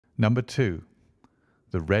Number 2.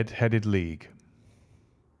 The Red-Headed League.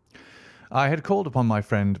 I had called upon my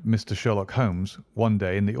friend Mr. Sherlock Holmes one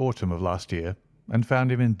day in the autumn of last year, and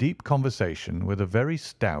found him in deep conversation with a very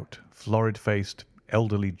stout, florid-faced,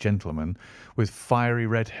 elderly gentleman with fiery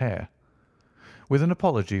red hair. With an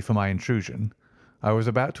apology for my intrusion, I was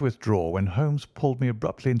about to withdraw when Holmes pulled me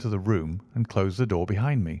abruptly into the room and closed the door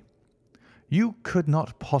behind me. "You could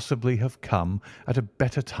not possibly have come at a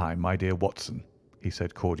better time, my dear Watson," he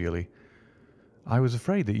said cordially. "I was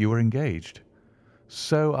afraid that you were engaged."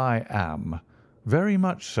 "So I am. Very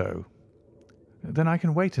much so." "Then I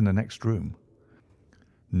can wait in the next room."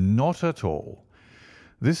 "Not at all.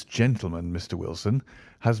 This gentleman, Mr. Wilson,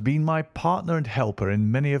 has been my partner and helper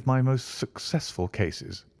in many of my most successful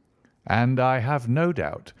cases, and I have no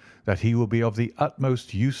doubt that he will be of the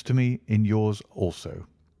utmost use to me in yours also."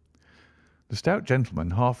 The stout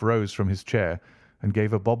gentleman half rose from his chair and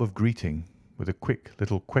gave a bob of greeting, with a quick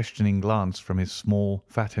little questioning glance from his small,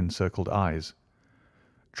 fat-encircled eyes.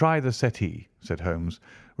 "Try the settee," said Holmes,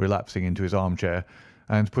 relapsing into his armchair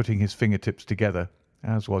and putting his finger-tips together,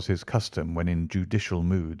 as was his custom when in judicial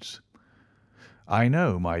moods. "I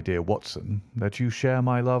know, my dear Watson, that you share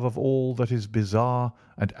my love of all that is bizarre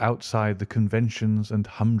and outside the conventions and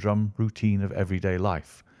humdrum routine of everyday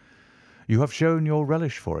life. You have shown your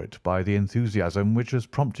relish for it by the enthusiasm which has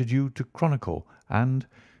prompted you to chronicle and,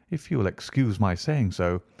 if you will excuse my saying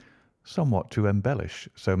so, somewhat to embellish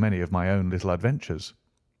so many of my own little adventures."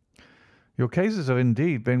 "Your cases have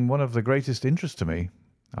indeed been one of the greatest interest to me,"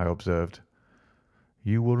 I observed.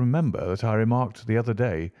 "You will remember that I remarked the other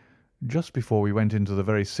day, just before we went into the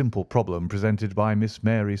very simple problem presented by Miss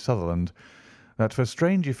Mary Sutherland, that for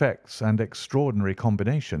strange effects and extraordinary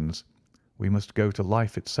combinations we must go to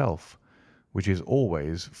life itself, which is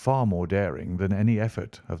always far more daring than any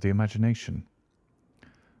effort of the imagination."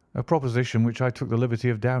 "A proposition which I took the liberty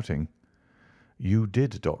of doubting." "You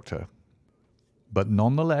did, Doctor. But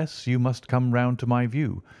none the less you must come round to my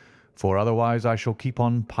view, for otherwise I shall keep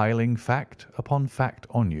on piling fact upon fact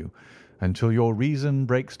on you, until your reason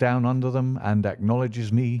breaks down under them and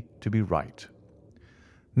acknowledges me to be right.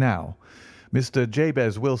 Now, Mr.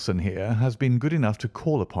 Jabez Wilson here has been good enough to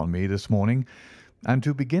call upon me this morning, and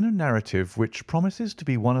to begin a narrative which promises to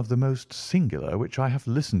be one of the most singular which I have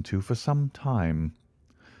listened to for some time.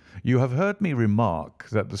 You have heard me remark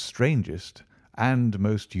that the strangest and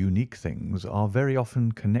most unique things are very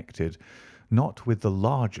often connected, not with the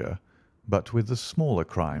larger, but with the smaller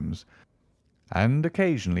crimes, and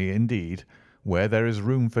occasionally, indeed, where there is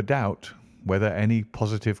room for doubt whether any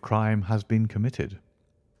positive crime has been committed.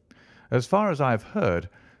 As far as I have heard,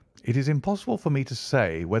 it is impossible for me to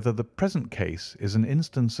say whether the present case is an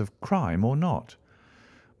instance of crime or not,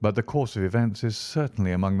 but the course of events is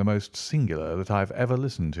certainly among the most singular that I have ever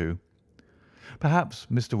listened to. Perhaps,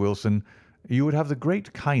 Mr. Wilson, you would have the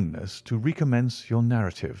great kindness to recommence your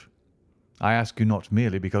narrative. I ask you not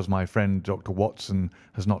merely because my friend Dr. Watson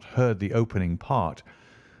has not heard the opening part,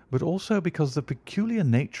 but also because the peculiar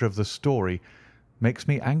nature of the story makes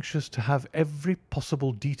me anxious to have every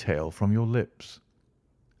possible detail from your lips.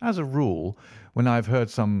 As a rule, when I have heard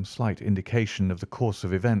some slight indication of the course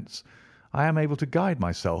of events, I am able to guide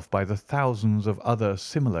myself by the thousands of other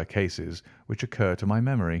similar cases which occur to my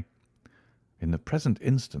memory. In the present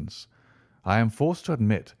instance, I am forced to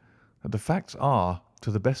admit that the facts are,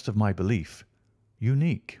 to the best of my belief,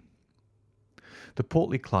 unique." The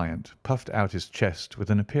portly client puffed out his chest with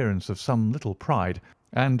an appearance of some little pride,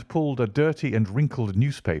 and pulled a dirty and wrinkled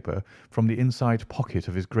newspaper from the inside pocket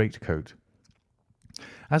of his greatcoat.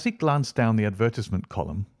 As he glanced down the advertisement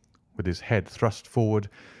column, with his head thrust forward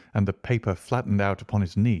and the paper flattened out upon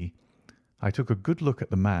his knee, I took a good look at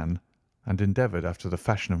the man, and endeavoured, after the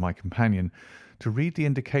fashion of my companion, to read the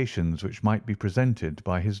indications which might be presented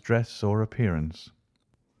by his dress or appearance.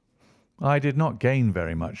 I did not gain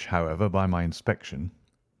very much, however, by my inspection.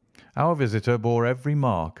 Our visitor bore every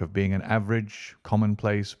mark of being an average,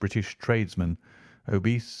 commonplace British tradesman,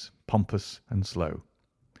 obese, pompous, and slow.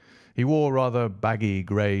 He wore rather baggy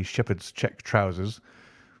grey shepherd's check trousers,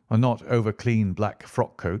 a not over-clean black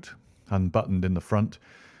frock-coat, unbuttoned in the front,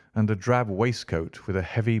 and a drab waistcoat with a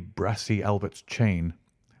heavy brassy Albert chain,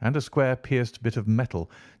 and a square pierced bit of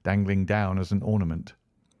metal dangling down as an ornament.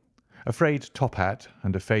 A frayed top hat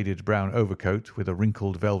and a faded brown overcoat with a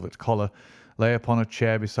wrinkled velvet collar lay upon a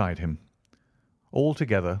chair beside him.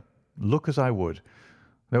 Altogether, look as I would,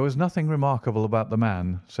 there was nothing remarkable about the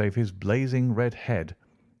man save his blazing red head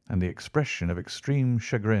and the expression of extreme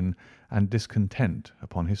chagrin and discontent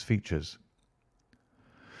upon his features.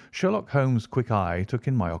 Sherlock Holmes' quick eye took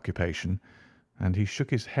in my occupation, and he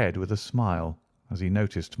shook his head with a smile as he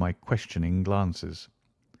noticed my questioning glances.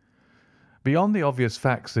 Beyond the obvious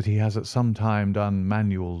facts that he has at some time done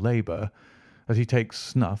manual labour, that he takes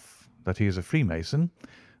snuff, that he is a Freemason,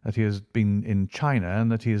 that he has been in China,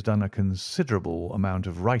 and that he has done a considerable amount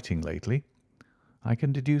of writing lately, I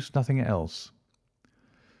can deduce nothing else."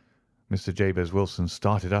 Mr. Jabez Wilson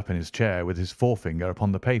started up in his chair with his forefinger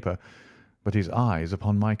upon the paper, but his eyes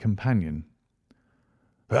upon my companion.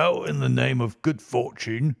 "How in the name of good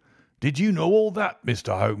fortune did you know all that,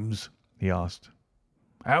 Mr. Holmes?" he asked.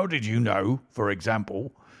 "How did you know, for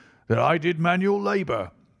example, that I did manual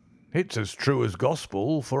labour? It's as true as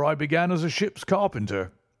gospel, for I began as a ship's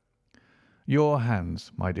carpenter." "Your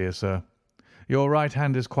hands, my dear sir. Your right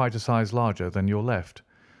hand is quite a size larger than your left.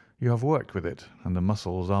 You have worked with it, and the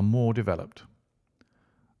muscles are more developed."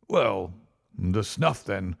 "Well, the snuff,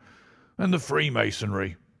 then, and the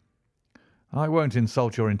Freemasonry." "I won't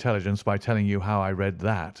insult your intelligence by telling you how I read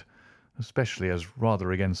that, especially as,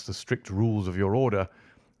 rather against the strict rules of your order,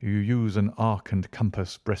 you use an arc and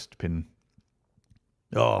compass breastpin."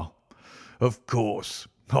 "Ah, of course,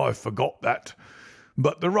 I forgot that.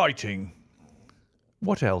 But the writing?"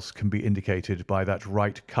 "What else can be indicated by that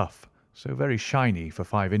right cuff, so very shiny for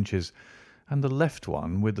 5 inches, and the left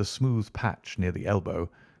one with the smooth patch near the elbow,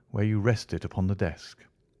 where you rest it upon the desk?"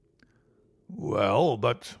 "Well,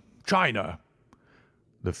 but China?"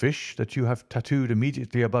 "The fish that you have tattooed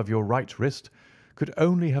immediately above your right wrist could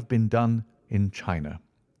only have been done in China.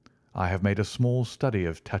 I have made a small study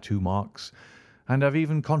of tattoo marks, and have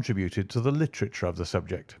even contributed to the literature of the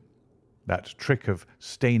subject. That trick of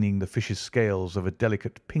staining the fish's scales of a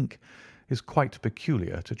delicate pink is quite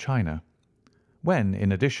peculiar to China. When,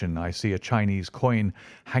 in addition, I see a Chinese coin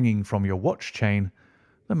hanging from your watch chain,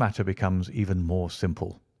 the matter becomes even more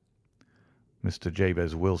simple." Mr.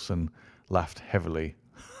 Jabez Wilson laughed heavily.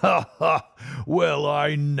 "Ha, ha! Well,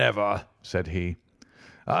 I never!" said he.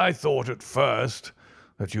 "I thought at first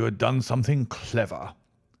that you had done something clever,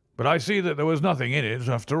 but I see that there was nothing in it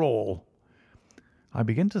after all." "I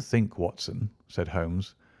begin to think, Watson," said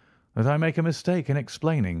Holmes, "that I make a mistake in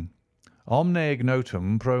explaining. Omne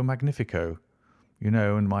ignotum pro magnifico, you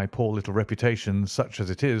know, and my poor little reputation, such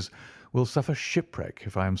as it is, will suffer shipwreck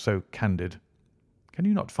if I am so candid. Can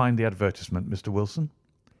you not find the advertisement, Mr. Wilson?"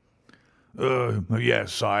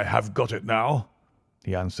 Yes, I have got it now,"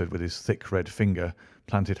 he answered with his thick red finger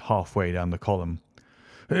planted halfway down the column.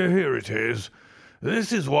 "Here it is.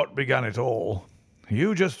 This is what began it all.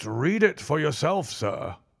 You just read it for yourself,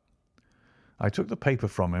 sir." I took the paper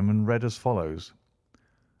from him and read as follows: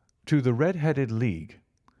 "To the Red-Headed League.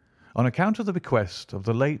 On account of the bequest of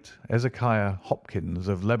the late Ezekiah Hopkins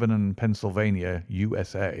of Lebanon, Pennsylvania,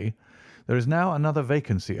 USA, there is now another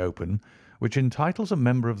vacancy open which entitles a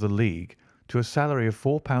member of the League to a salary of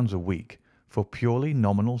 £4 a week for purely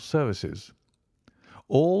nominal services.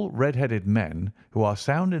 All red-headed men who are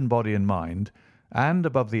sound in body and mind and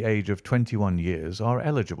above the age of 21 years are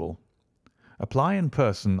eligible. Apply in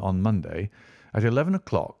person on Monday at 11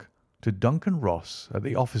 o'clock to Duncan Ross at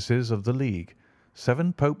the offices of the League,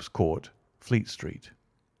 7 Pope's Court, Fleet Street."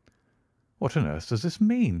 "What on earth does this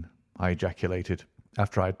mean?" I ejaculated,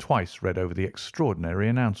 after I had twice read over the extraordinary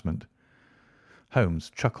announcement. Holmes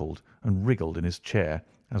chuckled and wriggled in his chair,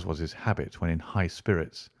 as was his habit when in high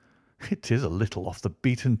spirits. "It is a little off the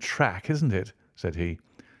beaten track, isn't it?" said he.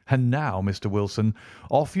 "And now, Mr. Wilson,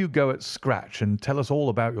 off you go at scratch and tell us all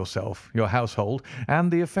about yourself, your household,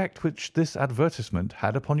 and the effect which this advertisement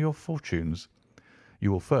had upon your fortunes.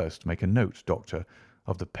 You will first make a note, Doctor,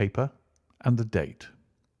 of the paper and the date."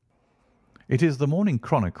 "It is the Morning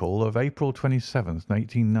Chronicle of April 27th,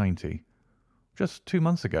 1890. Just 2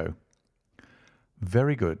 months ago."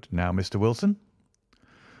 "Very good. Now, Mr. Wilson?"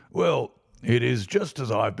 "Well, it is just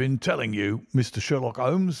as I've been telling you, Mr. Sherlock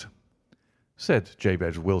Holmes," said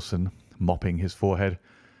Jabez Wilson, mopping his forehead.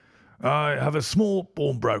 "I have a small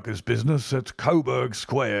pawnbroker's business at Coburg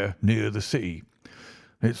Square, near the sea.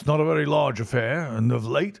 It's not a very large affair, and of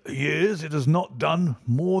late years it has not done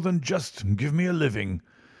more than just give me a living.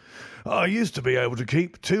 I used to be able to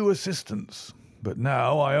keep 2 assistants, but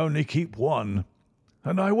now I only keep 1,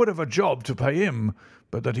 and I would have a job to pay him,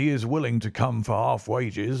 but that he is willing to come for half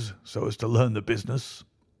wages so as to learn the business."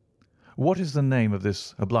 "What is the name of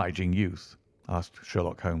this obliging youth?" asked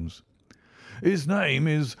Sherlock Holmes. "His name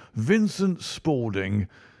is Vincent Spaulding,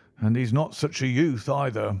 and he's not such a youth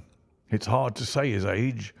either. It's hard to say his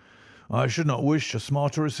age. I should not wish a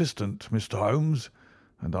smarter assistant, Mr. Holmes,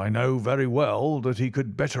 and I know very well that he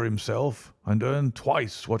could better himself and earn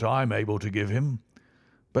twice what I'm able to give him.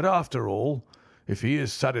 But after all, if he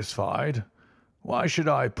is satisfied, why should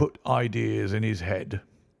I put ideas in his head?"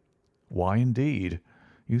 "Why, indeed?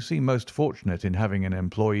 You seem most fortunate in having an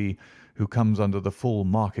employee who comes under the full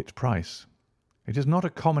market price. It is not a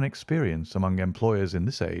common experience among employers in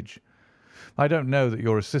this age. I don't know that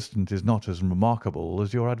your assistant is not as remarkable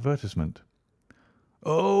as your advertisement."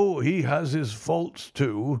 "Oh, he has his faults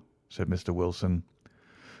too," said Mr. Wilson.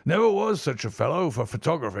 "Never was such a fellow for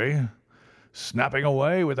photography. Snapping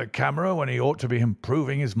away with a camera when he ought to be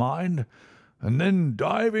improving his mind, and then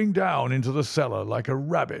diving down into the cellar like a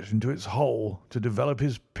rabbit into its hole to develop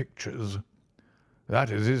his pictures. That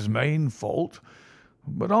is his main fault,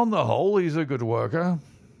 but on the whole he's a good worker.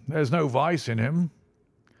 There's no vice in him."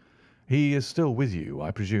 "He is still with you,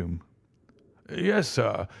 I presume?" "Yes,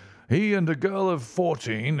 sir. He and a girl of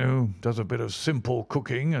 14 who does a bit of simple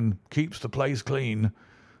cooking and keeps the place clean.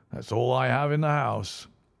 That's all I have in the house,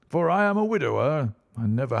 for I am a widower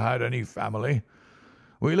and never had any family.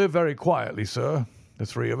 We live very quietly, sir, the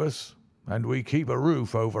three of us, and we keep a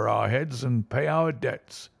roof over our heads and pay our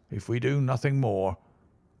debts, if we do nothing more.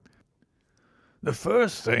 The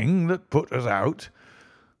first thing that put us out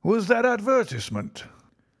was that advertisement.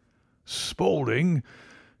 Spaulding,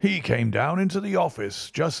 he came down into the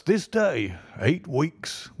office just this day, 8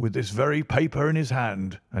 weeks, with this very paper in his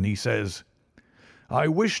hand, and he says, 'I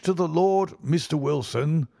wish to the Lord, Mr.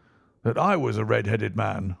 Wilson, that I was a red-headed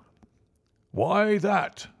man.' 'Why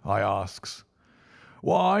that?' I asks.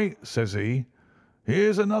 'Why,' says he,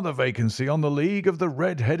 'here's another vacancy on the League of the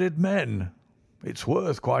Red-Headed Men. It's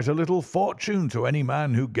worth quite a little fortune to any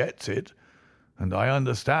man who gets it, and I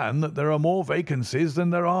understand that there are more vacancies than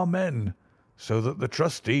there are men, so that the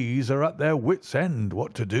trustees are at their wits' end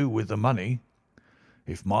what to do with the money.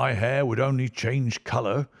 If my hair would only change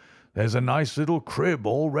colour, there's a nice little crib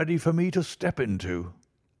all ready for me to step into.'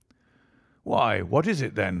 'Why, what is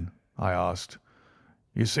it then?' I asked.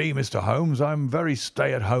 'You see, Mr. Holmes, I'm a very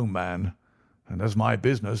stay-at-home man, and as my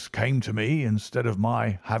business came to me instead of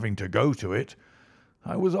my having to go to it,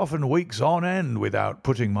 I was often weeks on end without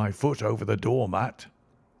putting my foot over the door-mat.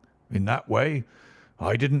 In that way,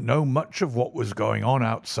 I didn't know much of what was going on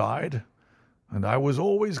outside, and I was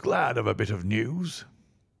always glad of a bit of news.'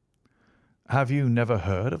 "Have you never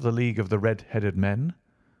heard of the League of the Red-Headed Men?"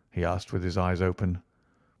 he asked with his eyes open.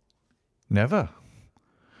 "Never?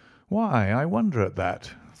 Why, I wonder at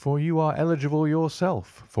that, for you are eligible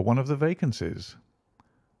yourself for one of the vacancies."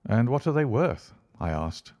 "And what are they worth?" I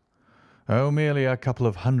asked. "Oh, merely a couple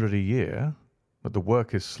of hundred a year, but the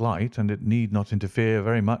work is slight, and it need not interfere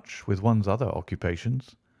very much with one's other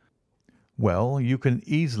occupations." Well, you can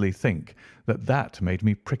easily think that that made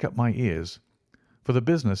me prick up my ears, for the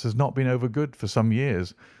business has not been over good for some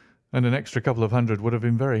years, and an extra couple of hundred would have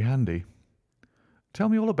been very handy. "Tell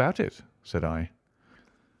me all about it," said I.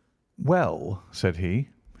 "Well," said he,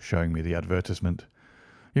 showing me the advertisement,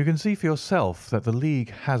 "you can see for yourself that the League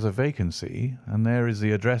has a vacancy, and there is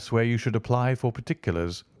the address where you should apply for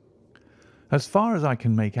particulars. As far as I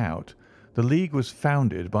can make out, the League was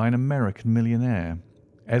founded by an American millionaire,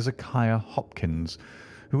 Ezekiah Hopkins,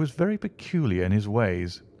 who was very peculiar in his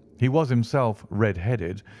ways. He was himself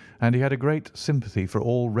red-headed, and he had a great sympathy for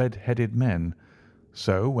all red-headed men.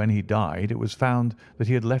 So when he died, it was found that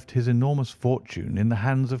he had left his enormous fortune in the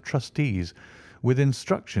hands of trustees, with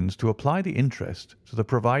instructions to apply the interest to the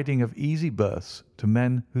providing of easy berths to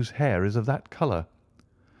men whose hair is of that colour.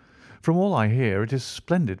 From all I hear, it is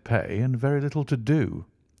splendid pay and very little to do."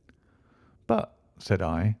 "But," said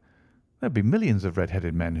I, "there'd be millions of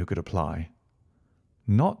red-headed men who could apply."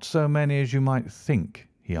 "Not so many as you might think,"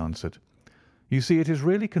 he answered. "You see, it is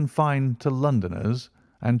really confined to Londoners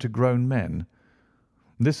and to grown men.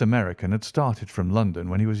 This American had started from London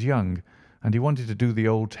when he was young, and he wanted to do the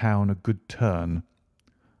old town a good turn.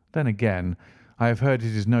 Then again, I have heard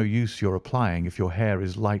it is no use your applying if your hair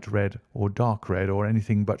is light red or dark red or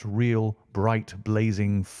anything but real, bright,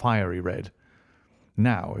 blazing, fiery red.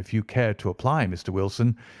 Now, if you cared to apply, Mr.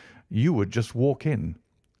 Wilson, you would just walk in,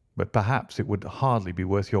 but perhaps it would hardly be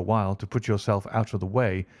worth your while to put yourself out of the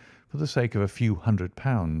way for the sake of a few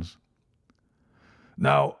 £100.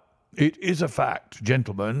 Now, it is a fact,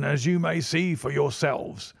 gentlemen, as you may see for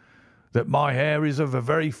yourselves, that my hair is of a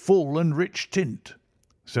very full and rich tint,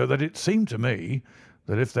 so that it seemed to me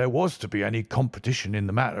that if there was to be any competition in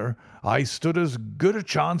the matter, I stood as good a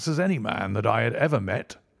chance as any man that I had ever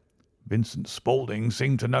met. Vincent Spaulding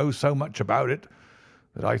seemed to know so much about it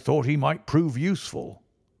that I thought he might prove useful.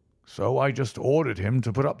 So I just ordered him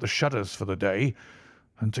to put up the shutters for the day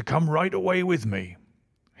and to come right away with me.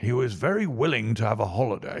 He was very willing to have a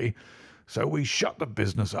holiday, so we shut the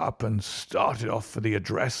business up and started off for the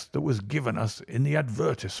address that was given us in the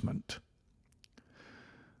advertisement.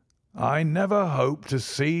 I never hope to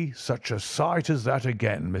see such a sight as that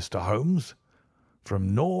again, Mr. Holmes.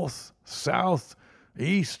 From north, south,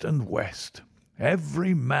 east, and west,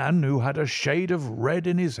 every man who had a shade of red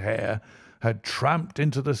in his hair had tramped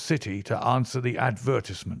into the city to answer the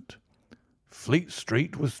advertisement. Fleet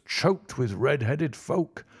Street was choked with red-headed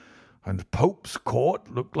folk, and Pope's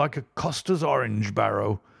Court looked like a coster's orange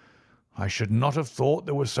barrow. I should not have thought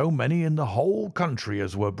there were so many in the whole country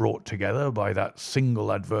as were brought together by that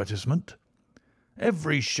single advertisement.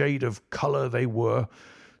 Every shade of colour they were: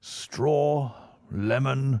 straw,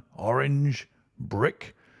 lemon, orange,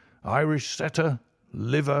 brick, Irish setter,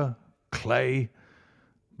 liver, clay.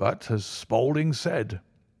 But, as Spaulding said,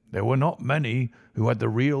 there were not many who had the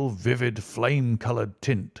real vivid flame-coloured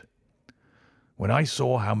tint. When I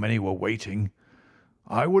saw how many were waiting,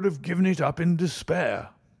 I would have given it up in despair,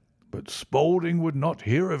 but Spaulding would not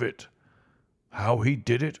hear of it. How he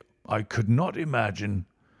did it I could not imagine,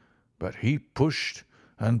 but he pushed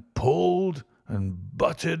and pulled and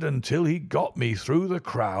butted until he got me through the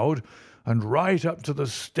crowd and right up to the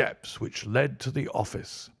steps which led to the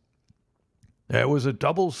office. There was a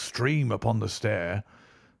double stream upon the stair,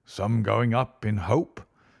 some going up in hope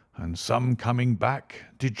and some coming back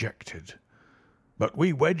dejected. But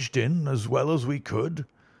we wedged in as well as we could,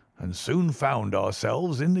 and soon found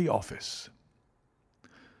ourselves in the office.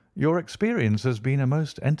 "Your experience has been a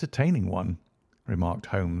most entertaining one," remarked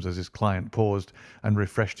Holmes as his client paused and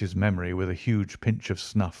refreshed his memory with a huge pinch of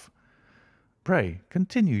snuff. "Pray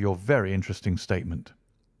continue your very interesting statement."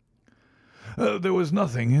 There was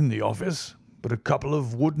nothing in the office but a couple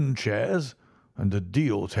of wooden chairs and a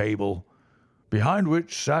deal table, behind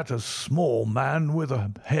which sat a small man with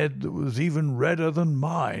a head that was even redder than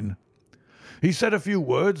mine. He said a few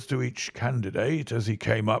words to each candidate as he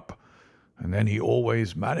came up, and then he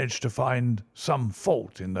always managed to find some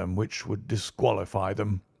fault in them which would disqualify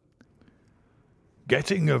them.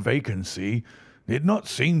 Getting a vacancy did not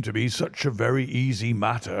seem to be such a very easy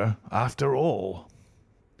matter after all.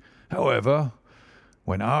 However,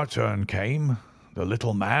 when our turn came, the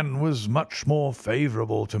little man was much more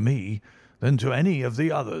favourable to me than to any of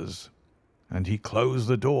the others, and he closed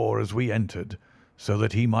the door as we entered, so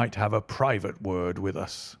that he might have a private word with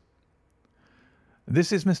us.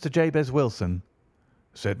 "This is Mr. Jabez Wilson,"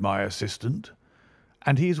 said my assistant.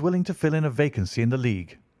 "and he is willing to fill in a vacancy in the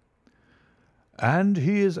League." "And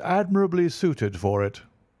he is admirably suited for it,"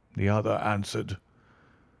 the other answered.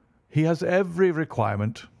 "He has every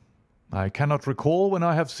requirement. I cannot recall when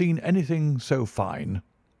I have seen anything so fine."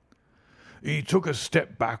 He took a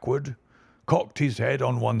step backward, cocked his head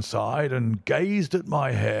on one side, and gazed at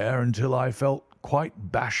my hair until I felt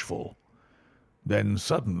quite bashful. Then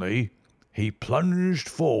suddenly he plunged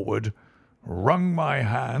forward, wrung my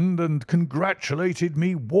hand, and congratulated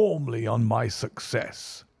me warmly on my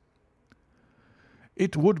success.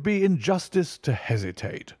 "It would be injustice to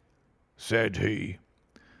hesitate," said he.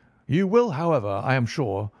 "You will, however, I am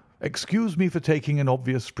sure, excuse me for taking an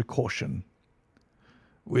obvious precaution."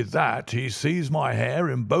 With that he seized my hair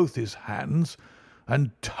in both his hands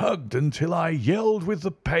and tugged until I yelled with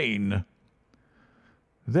the pain.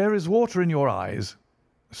 "There is water in your eyes,"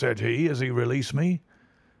 said he as he released me.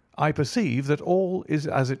 "I perceive that all is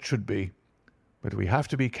as it should be, but we have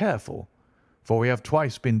to be careful, for we have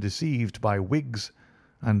twice been deceived by wigs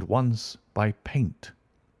and once by paint.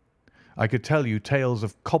 I could tell you tales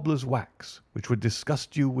of cobbler's wax which would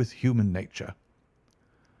disgust you with human nature."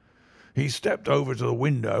 He stepped over to the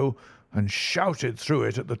window and shouted through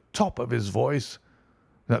it at the top of his voice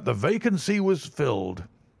that the vacancy was filled.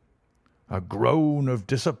 A groan of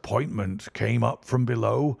disappointment came up from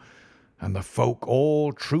below, and the folk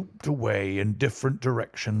all trooped away in different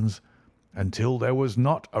directions until there was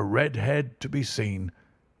not a red head to be seen,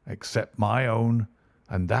 except my own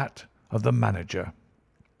and that of the manager.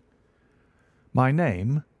 "My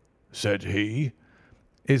name," said he,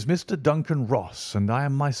 "is Mr. Duncan Ross, and I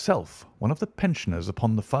am myself one of the pensioners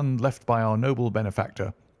upon the fund left by our noble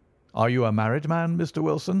benefactor. Are you a married man, Mr.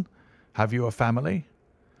 Wilson? Have you a family?"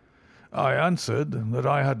 I answered that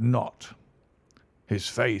I had not. His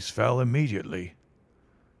face fell immediately.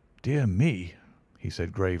 "Dear me," he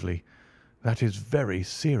said gravely, "that is very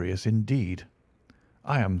serious indeed.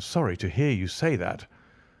 I am sorry to hear you say that.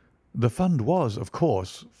 The fund was, of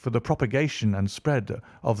course, for the propagation and spread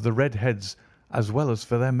of the red heads as well as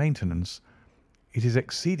for their maintenance. It is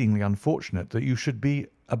exceedingly unfortunate that you should be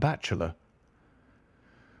a bachelor."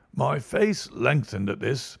 My face lengthened at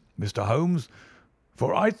this, Mr. Holmes,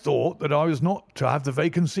 for I thought that I was not to have the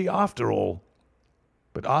vacancy after all.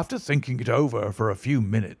 But after thinking it over for a few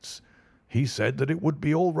minutes, he said that it would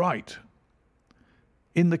be all right.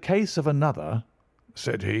 "In the case of another,"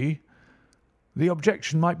 said he, "the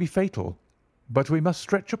objection might be fatal, but we must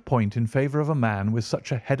stretch a point in favour of a man with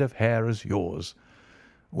such a head of hair as yours.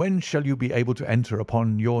 When shall you be able to enter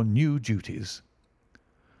upon your new duties?"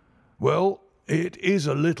 "Well, it is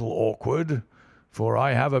a little awkward, for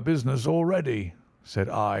I have a business already," said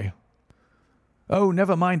I. "Oh,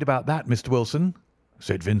 never mind about that, Mr. Wilson,"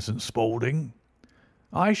 said Vincent Spaulding.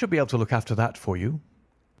 "I shall be able to look after that for you."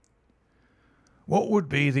 "What would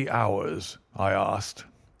be the hours?" I asked.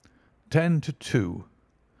 10 to 2.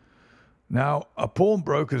 "Now, a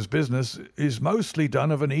pawnbroker's business is mostly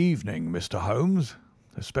done of an evening, Mr. Holmes,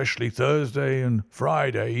 especially Thursday and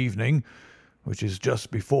Friday evening, which is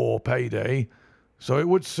just before payday, so it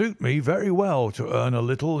would suit me very well to earn a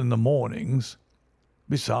little in the mornings.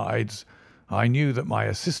 Besides, I knew that my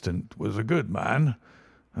assistant was a good man,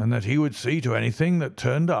 and that he would see to anything that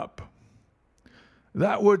turned up."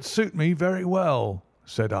 "That would suit me very well,"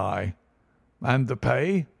 said I. "And the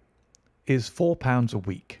pay?" "Is £4 a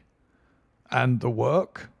week." "And the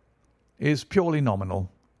work?" "Is purely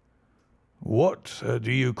nominal." "What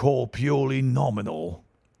do you call purely nominal?"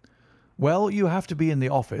 "Well, you have to be in the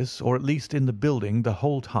office, or at least in the building, the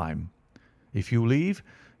whole time. If you leave,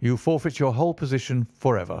 you forfeit your whole position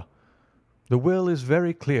forever. The will is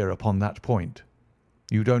very clear upon that point.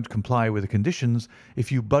 You don't comply with the conditions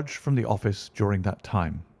if you budge from the office during that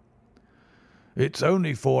time." "It's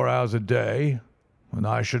only 4 hours a day, and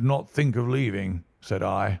I should not think of leaving," said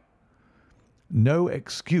I. "No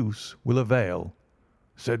excuse will avail,"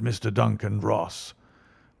 said Mr. Duncan Ross.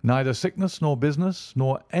 "Neither sickness nor business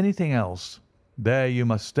nor anything else. There you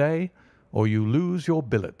must stay, or you lose your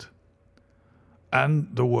billet."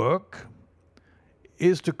 "And the work?"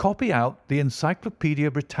 "Is to copy out the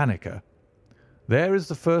Encyclopaedia Britannica. There is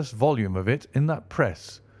the first volume of it in that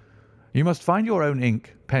press. You must find your own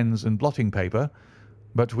ink, pens, and blotting paper,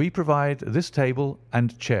 but we provide this table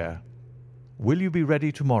and chair. Will you be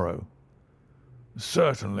ready tomorrow?"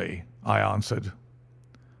 "Certainly," I answered.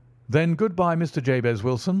 "Then good-bye, Mr. Jabez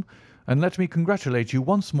Wilson, and let me congratulate you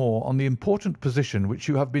once more on the important position which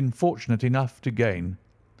you have been fortunate enough to gain."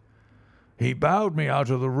 He bowed me out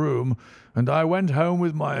of the room, and I went home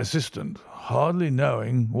with my assistant, hardly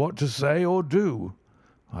knowing what to say or do.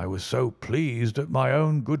 I was so pleased at my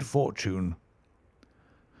own good fortune.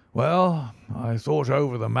 Well, I thought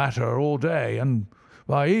over the matter all day, and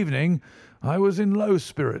by evening I was in low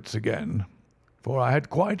spirits again, for I had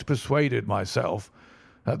quite persuaded myself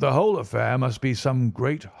that the whole affair must be some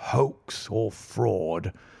great hoax or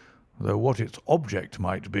fraud, though what its object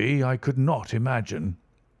might be I could not imagine.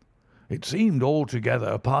 It seemed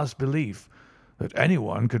altogether past belief that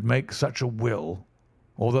anyone could make such a will,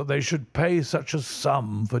 or that they should pay such a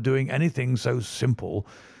sum for doing anything so simple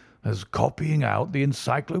as copying out the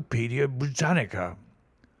Encyclopaedia Britannica.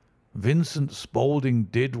 Vincent Spaulding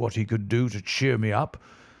did what he could do to cheer me up,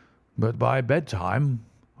 but by bedtime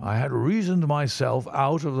I had reasoned myself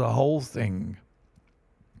out of the whole thing.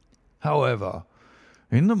 However,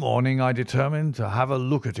 in the morning I determined to have a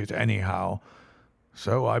look at it anyhow,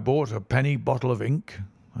 so I bought a penny bottle of ink,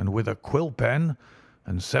 and with a quill pen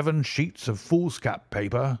and 7 sheets of foolscap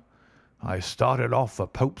paper, I started off for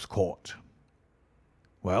Pope's Court.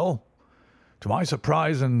 Well, to my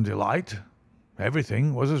surprise and delight,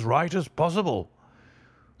 everything was as right as possible.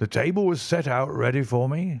 The table was set out ready for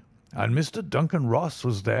me, and Mr. Duncan Ross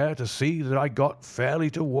was there to see that I got fairly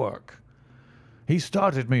to work. He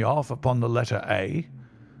started me off upon the letter A,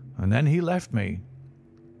 and then he left me,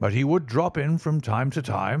 but he would drop in from time to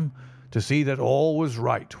time to see that all was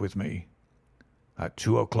right with me. At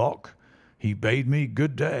 2 o'clock he bade me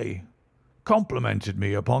good day, complimented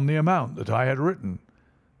me upon the amount that I had written,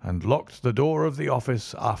 and locked the door of the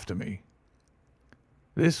office after me.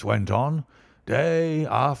 This went on day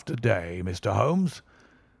after day, Mr. Holmes,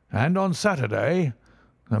 and on Saturday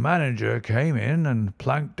the manager came in and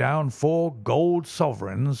planked down 4 gold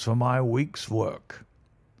sovereigns for my week's work.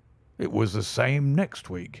 It was the same next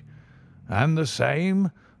week, and the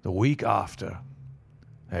same the week after.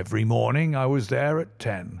 Every morning I was there at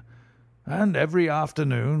 10, and every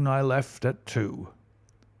afternoon I left at 2.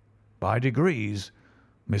 By degrees,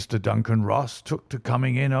 Mr. Duncan Ross took to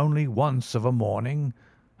coming in only once of a morning,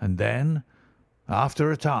 and then,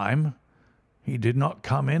 after a time, he did not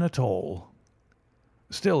come in at all.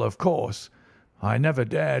 Still, of course, I never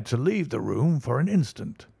dared to leave the room for an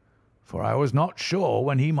instant, for I was not sure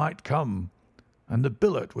when he might come, and the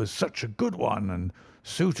billet was such a good one and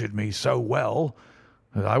suited me so well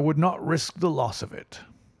that I would not risk the loss of it.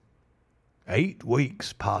 8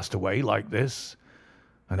 weeks passed away like this,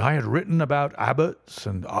 and I had written about abbots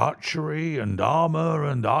and archery and armour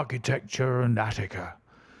and architecture and Attica,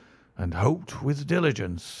 and hoped with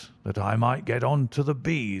diligence that I might get on to the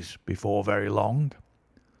B's before very long.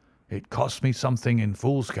 It cost me something in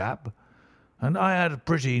foolscap, and I had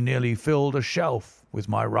pretty nearly filled a shelf with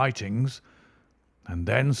my writings, and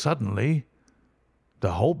then suddenly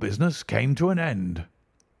the whole business came to an end."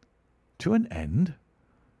 "To an end?"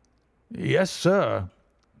 "Yes, sir,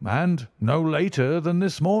 and no later than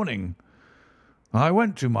this morning. I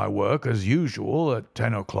went to my work as usual at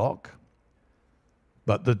 10 o'clock,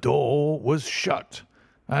 but the door was shut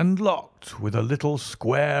and locked with a little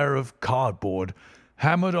square of cardboard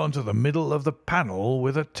hammered onto the middle of the panel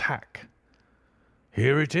with a tack.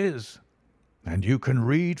 Here it is, and you can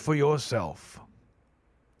read for yourself."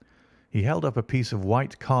 He held up a piece of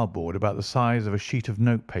white cardboard about the size of a sheet of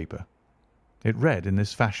notepaper. It read in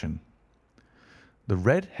this fashion: "The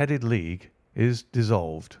Red-Headed League is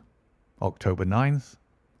dissolved. October 9th,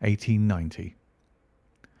 1890.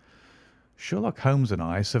 Sherlock Holmes and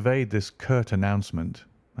I surveyed this curt announcement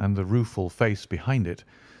and the rueful face behind it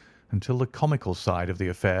until the comical side of the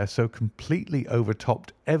affair so completely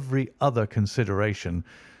overtopped every other consideration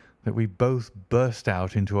that we both burst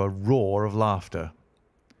out into a roar of laughter.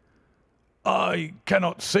 "I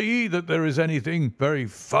cannot see that there is anything very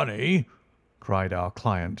funny," cried our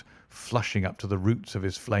client, flushing up to the roots of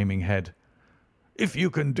his flaming head. "If you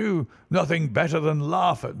can do nothing better than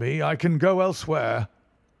laugh at me, I can go elsewhere."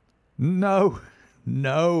 "No,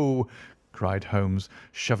 no," cried Holmes,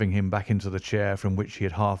 shoving him back into the chair from which he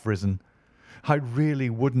had half risen. "I really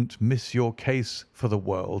wouldn't miss your case for the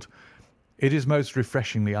world. It is most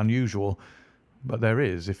refreshingly unusual, but there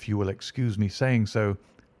is, if you will excuse me saying so,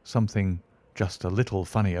 something just a little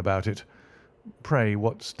funny about it. Pray,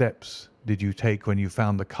 what steps did you take when you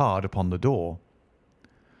found the card upon the door?"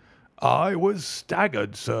 "I was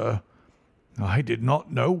staggered, sir. I did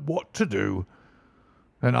not know what to do.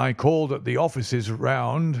 Then I called at the offices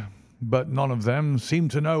round, but none of them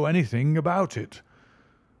seemed to know anything about it.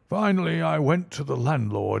 Finally, I went to the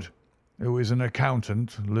landlord, who is an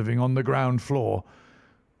accountant living on the ground floor,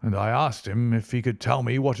 and I asked him if he could tell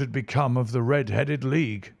me what had become of the Red-Headed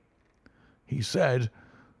League. He said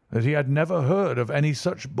that he had never heard of any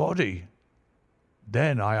such body.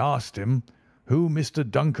 Then I asked him who Mr.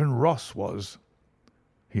 Duncan Ross was.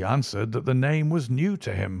 He answered that the name was new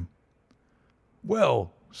to him.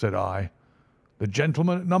 'Well,' said I, 'the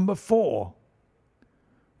gentleman at number 4.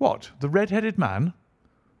 "What, the red-headed man?"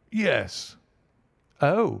 "Yes."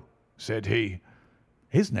 "Oh," said he.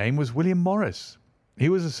 "His name was William Morris. He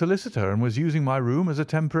was a solicitor and was using my room as a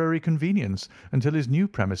temporary convenience until his new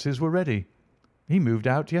premises were ready. He moved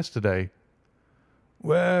out yesterday."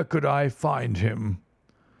 "Where could I find him?"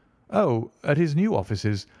 "Oh, at his new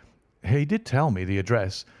offices. He did tell me the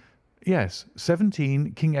address. Yes,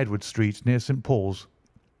 17 King Edward Street, near St. Paul's."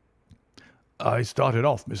 "I started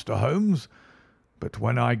off, Mr. Holmes, but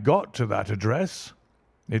when I got to that address,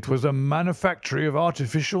 it was a manufactory of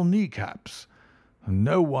artificial kneecaps, and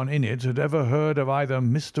no one in it had ever heard of either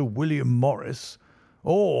Mr. William Morris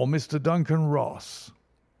or Mr. Duncan Ross."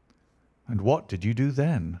 "And what did you do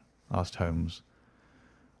then?" asked Holmes.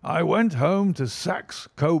 "I went home to Saxe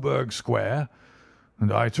Coburg Square,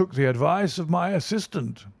 and I took the advice of my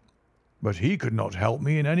assistant, but he could not help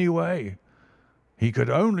me in any way. He could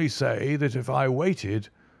only say that if I waited,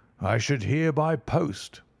 I should hear by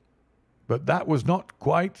post. But that was not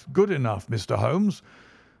quite good enough, Mr. Holmes.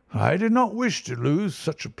 I did not wish to lose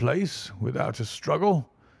such a place without a struggle.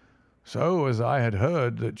 So, as I had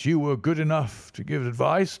heard that you were good enough to give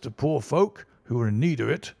advice to poor folk who were in need of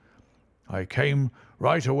it, I came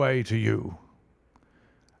right away to you."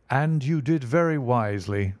 "And you did very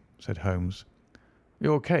wisely," said Holmes.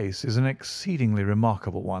 "Your case is an exceedingly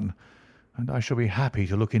remarkable one, and I shall be happy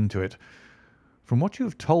to look into it. From what you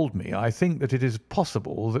have told me, I think that it is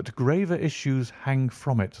possible that graver issues hang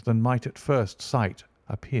from it than might at first sight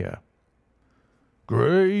appear."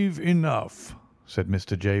 "Grave enough," said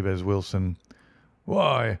Mr. Jabez Wilson.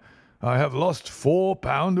 "Why, I have lost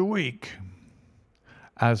 £4 a week."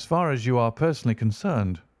 "As far as you are personally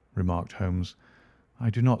concerned," remarked Holmes, "I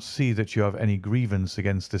do not see that you have any grievance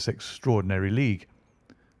against this extraordinary league.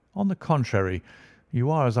 On the contrary,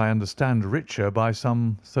 you are, as I understand, richer by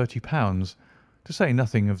some £30, to say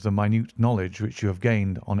nothing of the minute knowledge which you have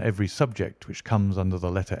gained on every subject which comes under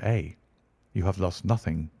the letter A. You have lost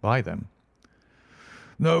nothing by them."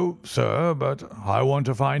 "No, sir, but I want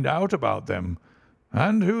to find out about them,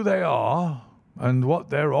 and who they are, and what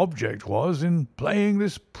their object was in playing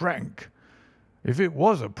this prank, if it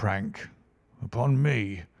was a prank, upon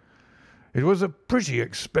me. It was a pretty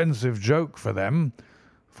expensive joke for them,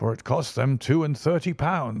 for it cost them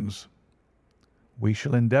 £32. "We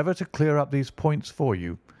shall endeavour to clear up these points for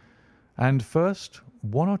you. And first,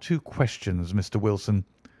 one or two questions, Mr. Wilson.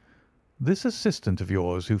 This assistant of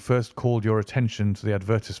yours who first called your attention to the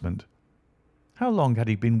advertisement, How long had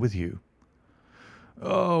he been with you?"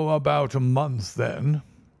 "Oh, about a month then."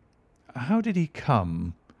 "How did he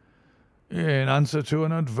come?" "In answer to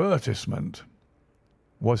an advertisement."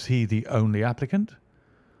 "Was he the only applicant?"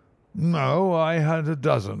 "No, I had a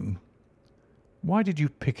dozen." "Why did you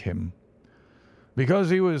pick him?" "Because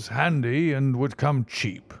he was handy and would come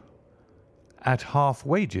cheap." "At half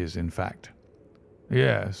wages, in fact?"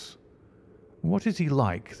 "Yes." "What is he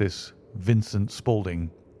like, this Vincent Spaulding?"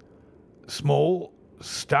 "Small,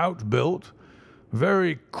 stout built,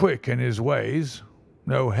 very quick in his ways,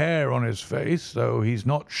 no hair on his face, though he's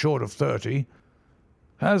not short of 30.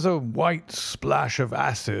 Has a white splash of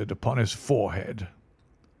acid upon his forehead."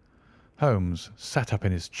 Holmes sat up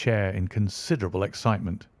in his chair in considerable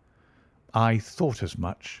excitement. "I thought as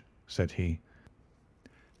much," said he.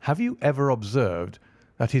 "Have you ever observed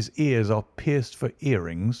that his ears are pierced for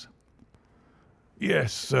earrings?"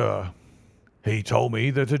 "Yes, sir. He told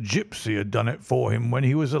me that a gipsy had done it for him when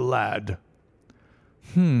he was a lad."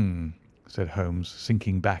 Said Holmes,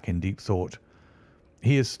 sinking back in deep thought.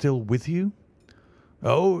 "He is still with you?"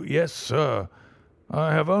 "Oh, yes, sir.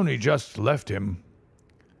 I have only just left him."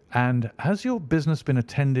 "And has your business been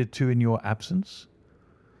attended to in your absence?"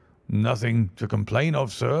 "Nothing to complain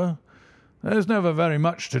of, sir. There's never very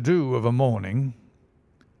much to do of a morning."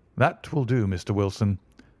 "That will do, Mr. Wilson.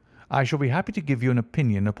 I shall be happy to give you an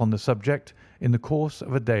opinion upon the subject in the course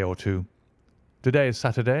of a day or two. To-day is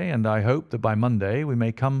Saturday, and I hope that by Monday we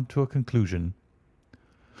may come to a conclusion."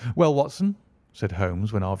 "Well, Watson," said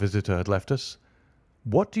Holmes when our visitor had left us,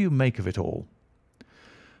 "what do you make of it all?"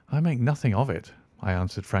 "I make nothing of it," I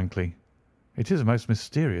answered frankly. "It is a most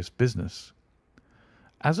mysterious business."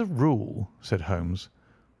 "As a rule," said Holmes,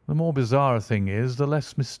 "the more bizarre a thing is, the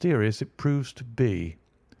less mysterious it proves to be.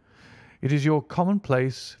 It is your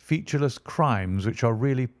commonplace, featureless crimes which are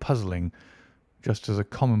really puzzling, just as a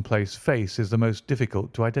commonplace face is the most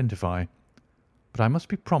difficult to identify. But I must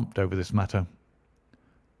be prompt over this matter."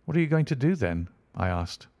 "What are you going to do, then?" I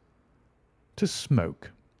asked. "To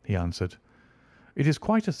smoke," he answered. "It is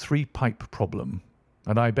quite a three-pipe problem,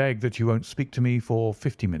 and I beg that you won't speak to me for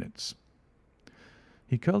 50 minutes."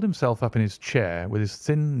 He curled himself up in his chair with his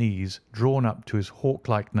thin knees drawn up to his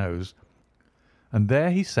hawk-like nose, and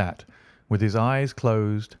there he sat with his eyes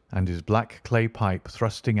closed and his black clay pipe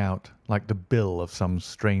thrusting out like the bill of some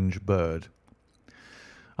strange bird.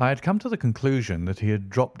 I had come to the conclusion that he had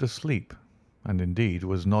dropped asleep, and indeed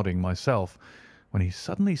was nodding myself, when he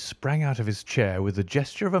suddenly sprang out of his chair with the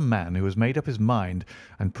gesture of a man who has made up his mind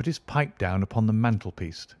and put his pipe down upon the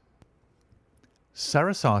mantelpiece.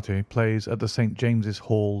 "Sarasate plays at the St. James's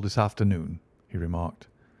Hall this afternoon," he remarked.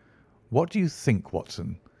 "What do you think,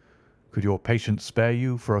 Watson? Could your patient spare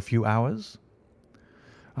you for a few hours?"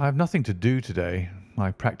 "I have nothing to do to-day.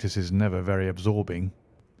 My practice is never very absorbing."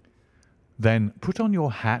 "Then put on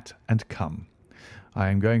your hat and come. I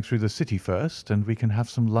am going through the city first, and we can have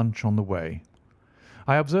some lunch on the way.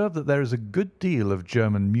 I observe that there is a good deal of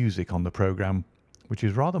German music on the programme, which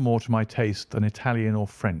is rather more to my taste than Italian or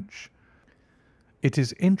French. It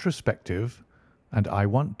is introspective, and I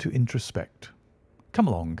want to introspect. Come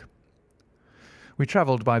along." We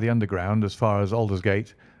travelled by the Underground as far as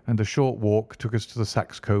Aldersgate, and a short walk took us to the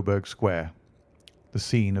Saxe Coburg Square, the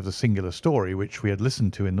scene of the singular story which we had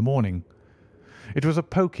listened to in the morning. It was a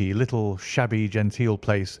poky, little, shabby, genteel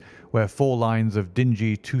place where 4 lines of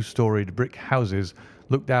dingy, 2-storied brick houses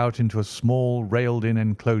looked out into a small, railed-in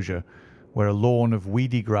enclosure, where a lawn of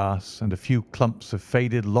weedy grass and a few clumps of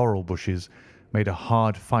faded laurel bushes made a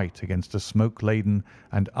hard fight against a smoke-laden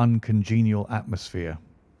and uncongenial atmosphere.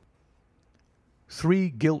 3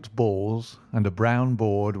 gilt balls and a brown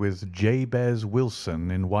board with Jabez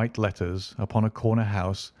Wilson in white letters upon a corner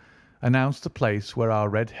house announced the place where our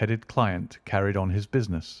red-headed client carried on his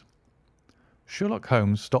business. Sherlock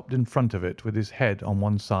Holmes stopped in front of it with his head on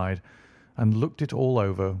one side and looked it all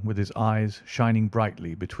over with his eyes shining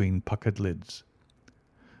brightly between puckered lids.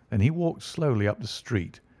 Then he walked slowly up the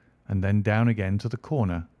street and then down again to the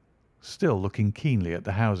corner, still looking keenly at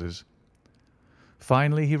the houses.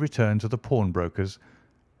 Finally he returned to the pawnbroker's,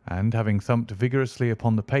 and having thumped vigorously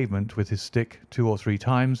upon the pavement with his stick 2 or 3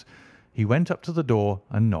 times, he went up to the door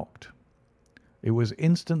and knocked. It was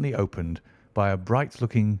instantly opened by a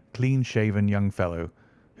bright-looking, clean-shaven young fellow,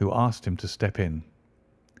 who asked him to step in.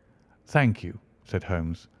 "Thank you," said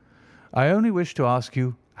Holmes. "I only wished to ask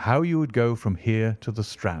you how you would go from here to the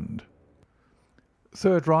Strand."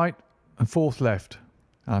 "3rd right and 4th left,"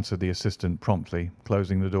 answered the assistant promptly,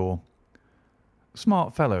 closing the door.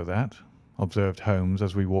 "Smart fellow, that," observed Holmes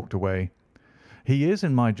as we walked away. "He is,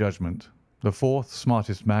 in my judgment, the 4th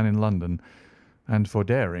smartest man in London, and for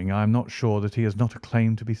daring I am not sure that he has not a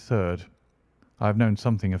claim to be 3rd. I have known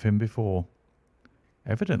something of him before."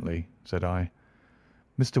 "Evidently," said I.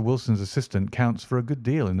 "Mr. Wilson's assistant counts for a good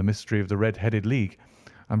deal in the mystery of the Red-Headed League.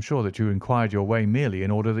 I am sure that you inquired your way merely in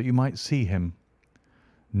order that you might see him."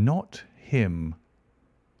 "Not him."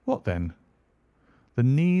 "What then?" "The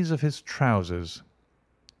knees of his trousers."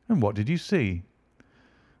 "And what did you see?"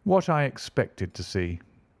 "What I expected to see."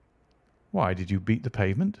 "Why did you beat the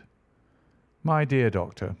pavement?" "My dear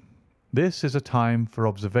doctor, this is a time for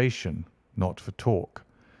observation, not for talk.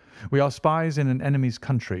 We are spies in an enemy's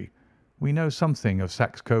country. We know something of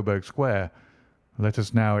Saxe-Coburg Square. Let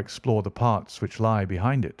us now explore the parts which lie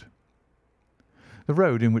behind it." The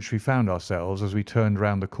road in which we found ourselves as we turned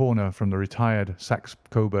round the corner from the retired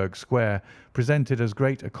Saxe-Coburg Square presented as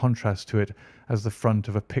great a contrast to it as the front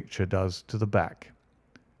of a picture does to the back.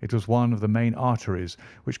 It was one of the main arteries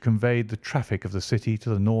which conveyed the traffic of the city to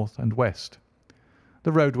the north and west.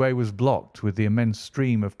 The roadway was blocked with the immense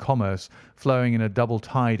stream of commerce flowing in a double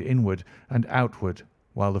tide inward and outward,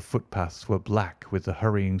 while the footpaths were black with the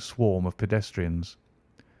hurrying swarm of pedestrians.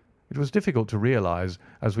 It was difficult to realize,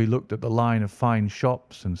 as we looked at the line of fine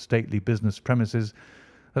shops and stately business premises,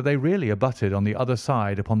 that they really abutted on the other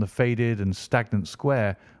side upon the faded and stagnant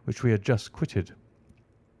square which we had just quitted.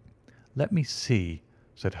 "Let me see,"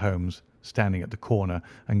 said Holmes, standing at the corner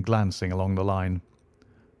and glancing along the line.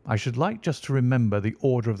 "I should like just to remember the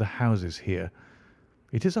order of the houses here.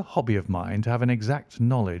 It is a hobby of mine to have an exact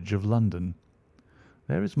knowledge of London.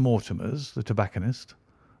 There is Mortimer's, the tobacconist,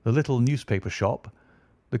 the little newspaper shop,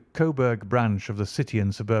 the Coburg branch of the City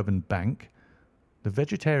and Suburban Bank, the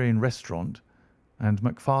Vegetarian Restaurant, and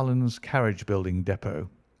Macfarlane's carriage building depot.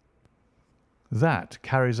 That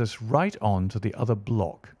carries us right on to the other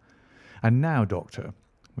block. And now, Doctor,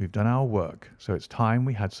 we've done our work, so it's time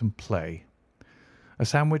we had some play. A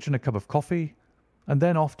sandwich and a cup of coffee, and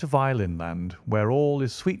then off to Violin Land, where all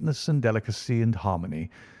is sweetness and delicacy and harmony,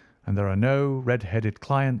 and there are no red-headed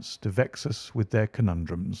clients to vex us with their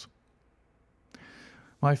conundrums."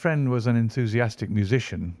 My friend was an enthusiastic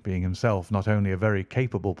musician, being himself not only a very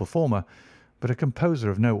capable performer, but a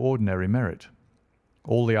composer of no ordinary merit.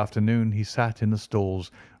 All the afternoon he sat in the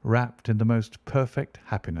stalls, wrapped in the most perfect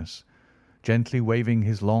happiness, gently waving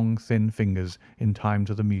his long, thin fingers in time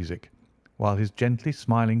to the music, while his gently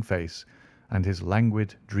smiling face and his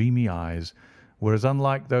languid, dreamy eyes were as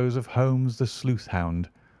unlike those of Holmes the sleuth-hound,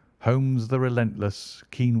 Holmes the relentless,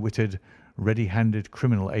 keen-witted, ready-handed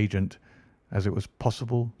criminal agent, as it was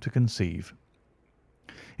possible to conceive.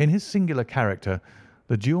 In his singular character,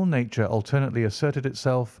 the dual nature alternately asserted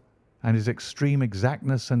itself, and his extreme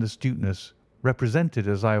exactness and astuteness represented,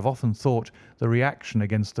 as I have often thought, the reaction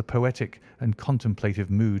against the poetic and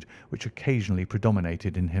contemplative mood which occasionally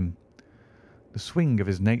predominated in him. The swing of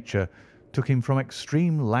his nature took him from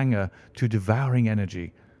extreme languor to devouring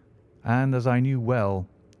energy, and, as I knew well,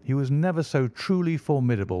 he was never so truly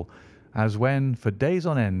formidable as when, for days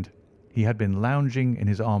on end, he had been lounging in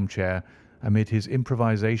his armchair amid his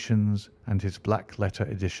improvisations and his black-letter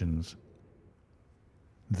editions.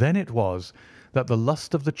 Then it was that the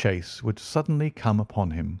lust of the chase would suddenly come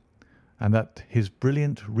upon him, and that his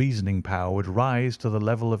brilliant reasoning power would rise to the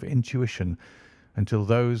level of intuition, until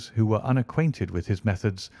those who were unacquainted with his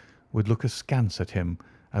methods would look askance at him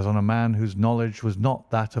as on a man whose knowledge was not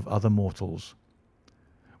that of other mortals.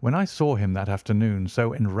 When I saw him that afternoon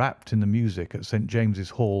so enwrapped in the music at St. James's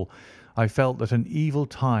Hall, I felt that an evil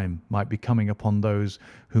time might be coming upon those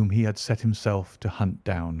whom he had set himself to hunt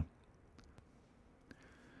down.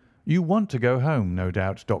 "You want to go home, no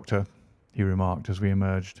doubt, Doctor," he remarked as we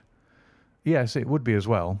emerged. "Yes, it would be as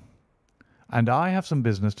well. And I have some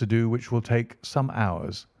business to do which will take some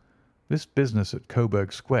hours. This business at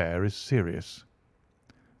Coburg Square is serious."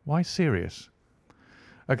 "Why serious?"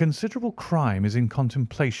 "A considerable crime is in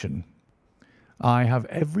contemplation. I have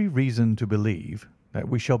every reason to believe that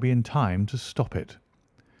we shall be in time to stop it.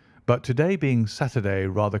 But today being Saturday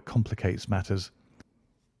rather complicates matters.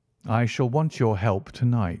 I shall want your help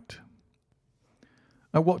tonight."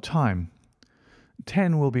 "At what time?"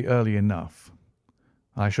 10 will be early enough.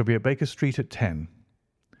 I shall be at Baker Street at 10.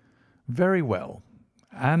 "Very well.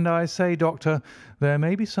 And I say, Doctor, there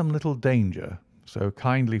may be some little danger, so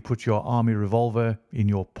kindly put your army revolver in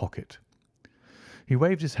your pocket." He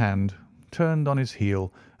waved his hand, turned on his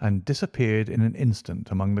heel, and disappeared in an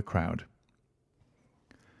instant among the crowd.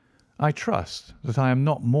 I trust that I am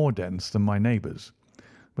not more dense than my neighbours,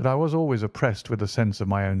 but I was always oppressed with a sense of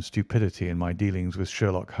my own stupidity in my dealings with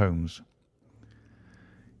Sherlock Holmes.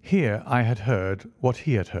 Here I had heard what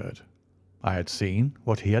he had heard. I had seen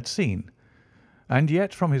what he had seen. And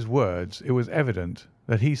yet from his words it was evident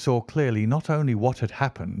that he saw clearly not only what had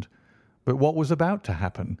happened, but what was about to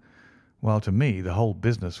happen, while to me the whole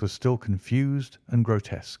business was still confused and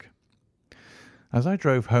grotesque. As I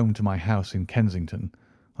drove home to my house in Kensington,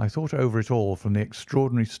 I thought over it all, from the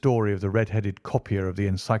extraordinary story of the red-headed copier of the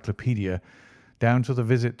encyclopaedia down to the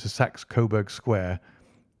visit to Saxe Coburg Square,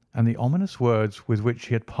 and the ominous words with which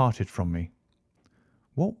he had parted from me.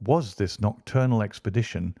 What was this nocturnal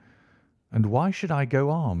expedition, and why should I go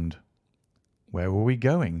armed? Where were we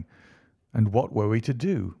going, and what were we to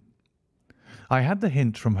do? I had the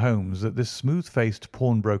hint from Holmes that this smooth-faced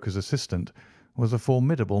pawnbroker's assistant was a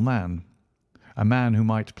formidable man, a man who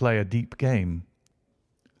might play a deep game.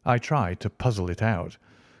 I tried to puzzle it out,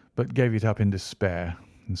 but gave it up in despair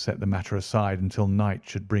and set the matter aside until night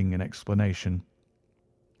should bring an explanation.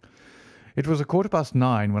 It was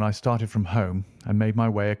 9:15 when I started from home and made my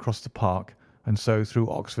way across the park and so through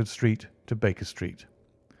Oxford Street to Baker Street.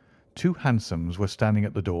 2 hansoms were standing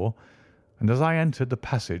at the door, and as I entered the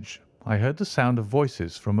passage I heard the sound of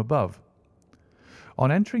voices from above.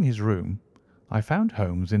 On entering his room, I found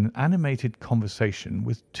Holmes in animated conversation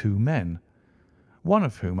with 2 men, one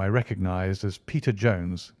of whom I recognised as Peter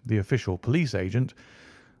Jones, the official police agent,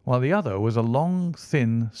 while the other was a long,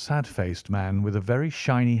 thin, sad-faced man with a very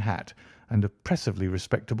shiny hat and oppressively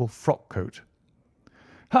respectable frock-coat.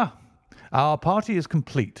 "Ha! Our party is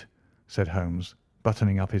complete," said Holmes,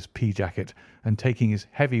 buttoning up his pea-jacket and taking his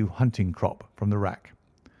heavy hunting crop from the rack.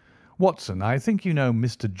 "Watson, I think you know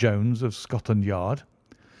Mr. Jones of Scotland Yard.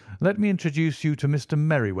 Let me introduce you to Mr.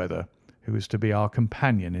 Merryweather, who is to be our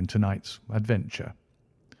companion in tonight's adventure."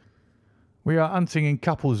 "We are hunting in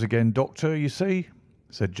couples again, Doctor, you see,"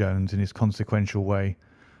 said Jones in his consequential way.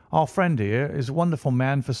 "Our friend here is a wonderful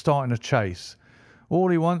man for starting a chase. All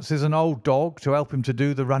he wants is an old dog to help him to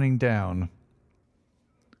do the running down."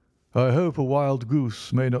 "I hope a wild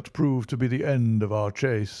goose may not prove to be the end of our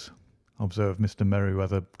chase," observed Mr.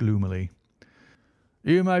 Merryweather gloomily.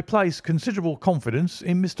 "You may place considerable confidence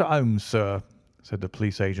in Mr. Holmes, sir," said the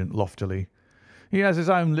police agent loftily. "He has his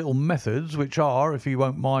own little methods, which are, if you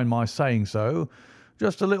won't mind my saying so,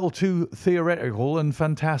 just a little too theoretical and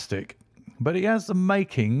fantastic, but he has the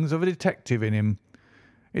makings of a detective in him.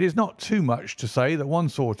 It is not too much to say that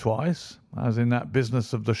once or twice, as in that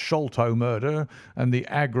business of the Sholto murder and the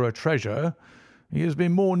Agra treasure, he has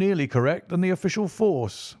been more nearly correct than the official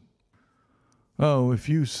force." "Oh, if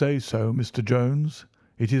you say so, Mr. Jones,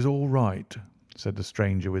 it is all right," said the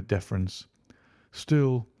stranger with deference.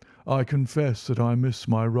 "Still, I confess that I miss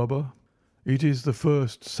my rubber. It is the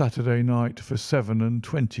first Saturday night for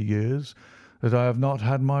 27 years that I have not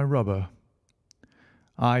had my rubber."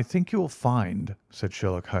 "I think you will find," said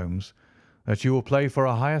Sherlock Holmes, "that you will play for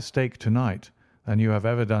a higher stake tonight than you have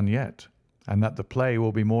ever done yet, and that the play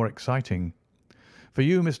will be more exciting. For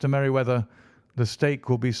you, Mr. Merryweather, the stake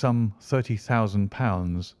will be some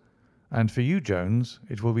 £30,000, and for you, Jones,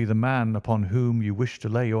 it will be the man upon whom you wish to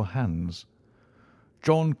lay your hands."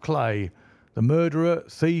 "John Clay, the murderer,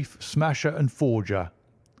 thief, smasher, and forger.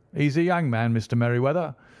 He's a young man, Mr.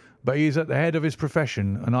 Merryweather, but he is at the head of his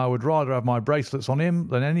profession, and I would rather have my bracelets on him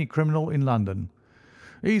than any criminal in London.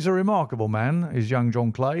 He's a remarkable man, is young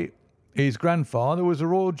John Clay. His grandfather was a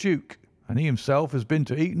royal duke, and he himself has been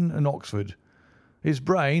to Eton and Oxford. His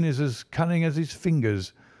brain is as cunning as his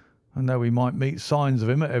fingers, and though we might meet signs of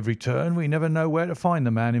him at every turn, we never know where to find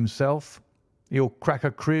the man himself. He'll crack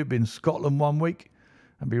a crib in Scotland one week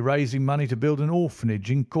and be raising money to build an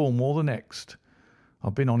orphanage in Cornwall the next.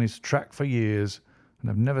 I've been on his track for years, and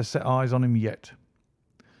have never set eyes on him yet."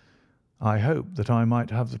 "I hope that I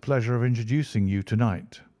might have the pleasure of introducing you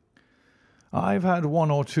tonight." "I've had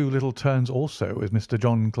 1 or 2 little turns also with Mr.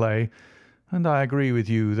 John Clay, and I agree with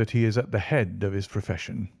you that he is at the head of his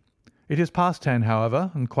profession. It is past 10,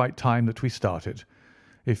 however, and quite time that we started.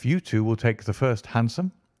 If you two will take the first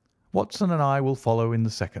hansom, Watson and I will follow in the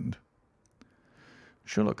second."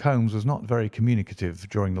 Sherlock Holmes was not very communicative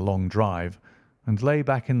during the long drive, and lay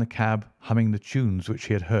back in the cab humming the tunes which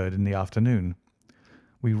he had heard in the afternoon.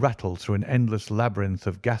 We rattled through an endless labyrinth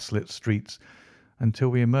of gaslit streets until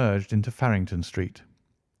we emerged into Farrington Street.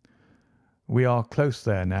 "We are close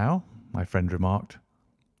there now," my friend remarked.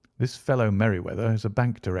 "This fellow Merryweather is a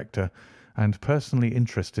bank director, and personally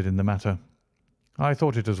interested in the matter. I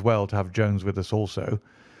thought it as well to have Jones with us also.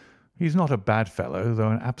 He's not a bad fellow, though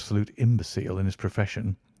an absolute imbecile in his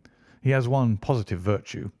profession. He has one positive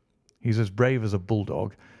virtue. He's as brave as a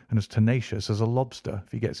bulldog and as tenacious as a lobster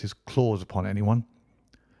if he gets his claws upon anyone.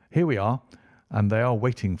 Here we are, and they are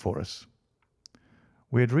waiting for us."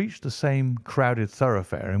 We had reached the same crowded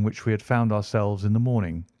thoroughfare in which we had found ourselves in the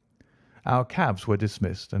morning. Our cabs were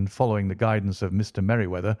dismissed, and following the guidance of Mr.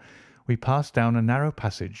 Merryweather, we passed down a narrow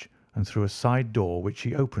passage and through a side door which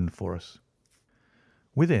he opened for us.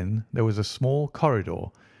 Within there was a small corridor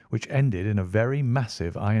which ended in a very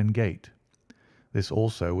massive iron gate. This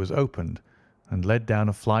also was opened and led down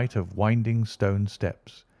a flight of winding stone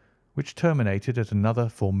steps, which terminated at another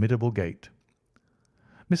formidable gate.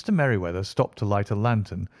 Mr. Merryweather stopped to light a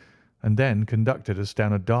lantern, and then conducted us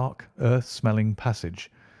down a dark, earth-smelling passage,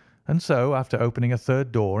 and so, after opening a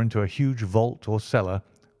third door into a huge vault or cellar,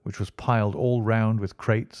 which was piled all round with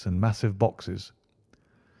crates and massive boxes.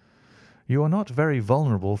 "You are not very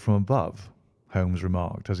vulnerable from above," Holmes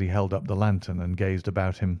remarked as he held up the lantern and gazed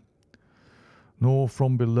about him. "Nor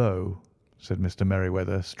from below," said Mr.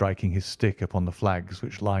 Merryweather, striking his stick upon the flags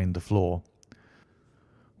which lined the floor.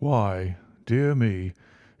 "Why, dear me,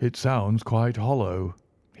 it sounds quite hollow,"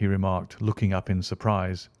 he remarked, looking up in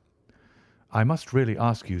surprise. "I must really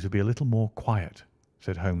ask you to be a little more quiet,"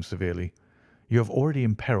 said Holmes severely. "You have already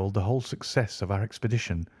imperilled the whole success of our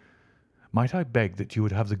expedition. Might I beg that you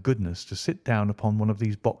would have the goodness to sit down upon one of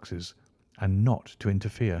these boxes, and not to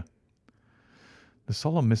interfere?" The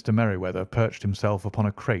solemn Mr. Merryweather perched himself upon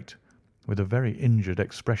a crate, with a very injured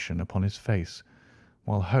expression upon his face,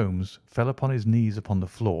 while Holmes fell upon his knees upon the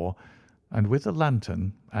floor, and with a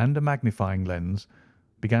lantern and a magnifying lens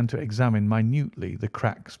began to examine minutely the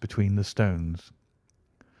cracks between the stones.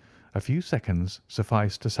 A few seconds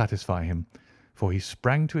sufficed to satisfy him, for he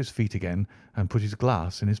sprang to his feet again and put his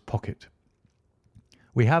glass in his pocket.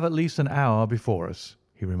 "We have at least an hour before us,"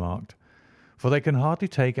 he remarked, "for they can hardly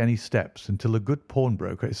take any steps until the good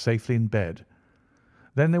pawnbroker is safely in bed.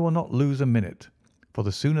 Then they will not lose a minute, for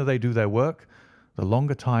the sooner they do their work, the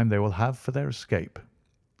longer time they will have for their escape.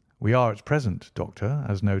 We are at present, Doctor,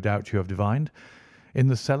 as no doubt you have divined, in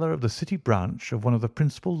the cellar of the City branch of one of the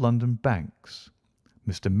principal London banks.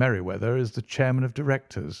 Mr. Merryweather is the chairman of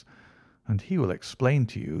directors, and he will explain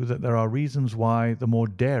to you that there are reasons why the more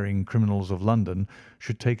daring criminals of London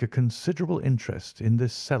should take a considerable interest in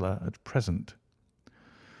this cellar at present."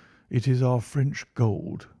 "It is our French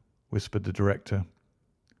gold," whispered the director.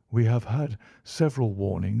 "We have had several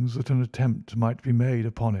warnings that an attempt might be made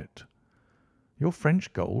upon it." "Your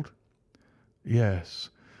French gold?" "Yes.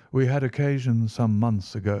 We had occasion some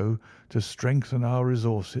months ago to strengthen our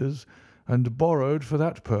resources, and borrowed for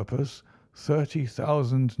that purpose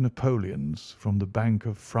 30,000 napoleons from the Bank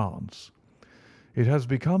of France. It has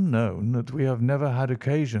become known that we have never had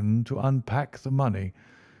occasion to unpack the money,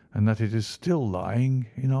 and that it is still lying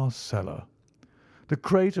in our cellar. The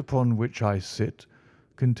crate upon which I sit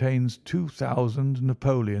contains 2,000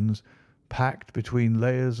 napoleons packed between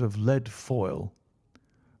layers of lead foil.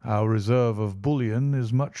 Our reserve of bullion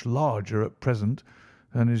is much larger at present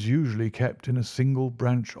than is usually kept in a single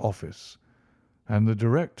branch office, and the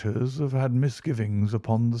directors have had misgivings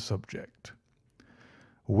upon the subject."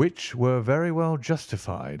 "Which were very well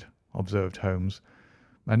justified," observed Holmes.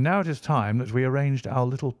 "And now it is time that we arranged our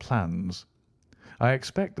little plans. I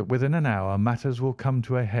expect that within an hour matters will come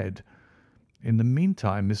to a head. In the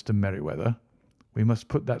meantime, Mr. Merryweather, we must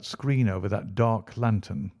put that screen over that dark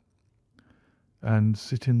lantern." "And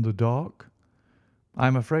sit in the dark?" "I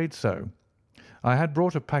am afraid so. I had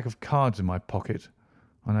brought a pack of cards in my pocket,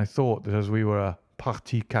 and I thought that as we were a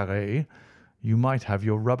partie carrée, you might have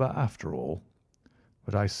your rubber after all.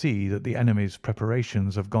 But I see that the enemy's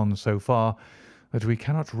preparations have gone so far that we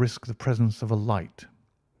cannot risk the presence of a light.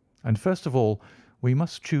 And first of all, we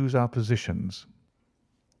must choose our positions.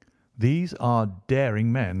 These are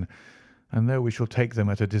daring men, and though we shall take them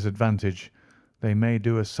at a disadvantage, they may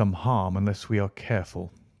do us some harm unless we are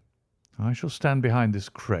careful. I shall stand behind this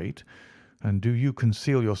crate, and do you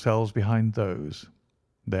conceal yourselves behind those.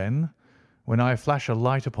 Then, when I flash a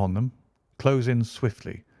light upon them, close in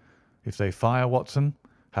swiftly. If they fire, Watson,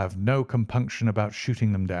 have no compunction about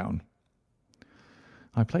shooting them down."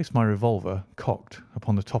 I placed my revolver, cocked,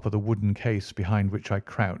 upon the top of the wooden case behind which I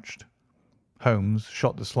crouched. Holmes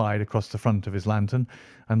shot the slide across the front of his lantern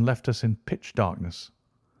and left us in pitch darkness.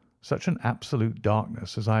 Such an absolute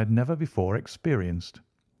darkness as I had never before experienced.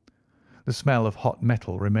 The smell of hot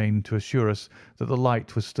metal remained to assure us that the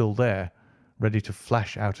light was still there, ready to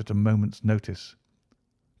flash out at a moment's notice.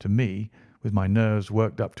 To me, with my nerves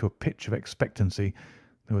worked up to a pitch of expectancy,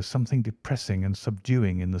 there was something depressing and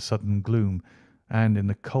subduing in the sudden gloom and in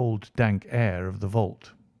the cold, dank air of the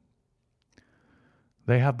vault.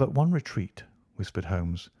 "They have but one retreat," whispered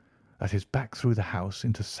Holmes. "That is back through the house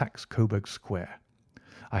into Saxe Coburg Square.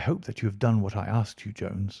 I hope that you have done what I asked you,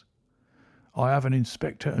 Jones." "I have an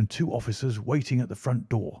inspector and 2 officers waiting at the front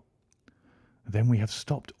door." "Then we have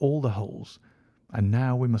stopped all the holes, and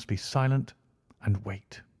now we must be silent and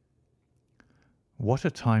wait." What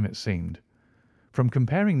a time it seemed! From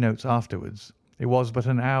comparing notes afterwards, it was but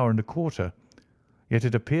an hour and a quarter. Yet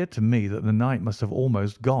it appeared to me that the night must have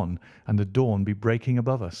almost gone and the dawn be breaking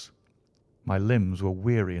above us. My limbs were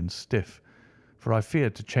weary and stiff, for I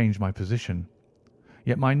feared to change my position.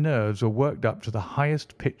 Yet my nerves were worked up to the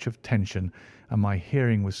highest pitch of tension, and my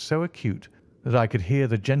hearing was so acute that I could hear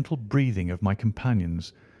the gentle breathing of my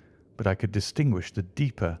companions, but I could distinguish the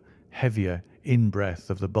deeper, heavier in-breath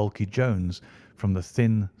of the bulky Jones from the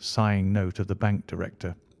thin, sighing note of the bank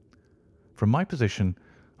director. From my position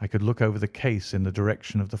I could look over the case in the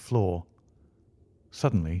direction of the floor.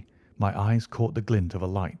 Suddenly my eyes caught the glint of a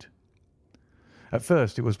light. At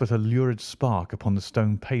first it was but a lurid spark upon the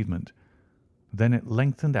stone pavement. Then it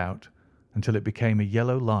lengthened out until it became a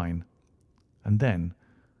yellow line, and then,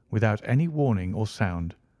 without any warning or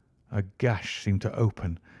sound, a gash seemed to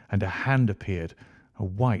open, and a hand appeared, a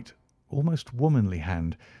white, almost womanly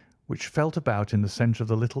hand, which felt about in the centre of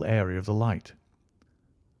the little area of the light.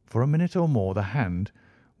 For a minute or more the hand,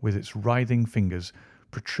 with its writhing fingers,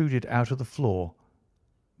 protruded out of the floor.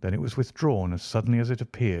 Then it was withdrawn as suddenly as it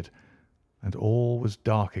appeared, and all was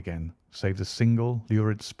dark again, save the single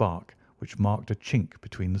lurid spark which marked a chink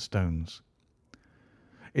between the stones.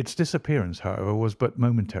 Its disappearance, however, was but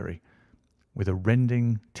momentary. With a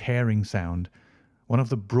rending, tearing sound, one of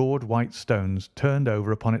the broad white stones turned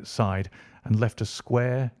over upon its side and left a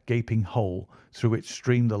square, gaping hole through which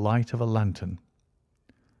streamed the light of a lantern.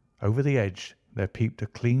 Over the edge there peeped a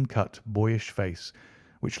clean-cut, boyish face,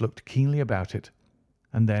 which looked keenly about it,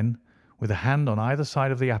 and then, with a hand on either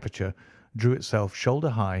side of the aperture, drew itself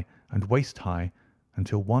shoulder-high and waist-high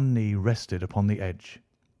until one knee rested upon the edge.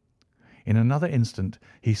 In another instant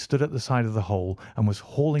he stood at the side of the hole and was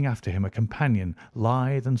hauling after him a companion,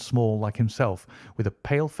 lithe and small like himself, with a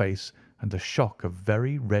pale face and a shock of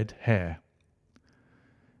very red hair.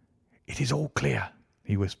 "It is all clear,"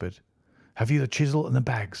 he whispered. "Have you the chisel and the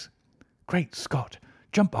bags? Great Scott!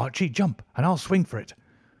 Jump, Archie, jump, and I'll swing for it."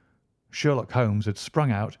 Sherlock Holmes had sprung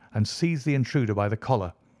out and seized the intruder by the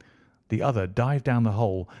collar. The other dived down the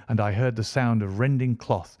hole, and I heard the sound of rending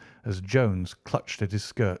cloth as Jones clutched at his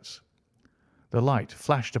skirts. The light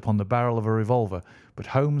flashed upon the barrel of a revolver, but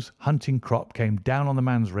Holmes' hunting crop came down on the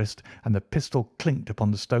man's wrist, and the pistol clinked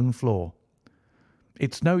upon the stone floor.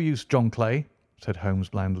 "It's no use, John Clay," said Holmes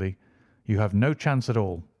blandly. "You have no chance at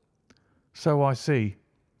all." "So I see,"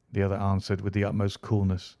 the other answered with the utmost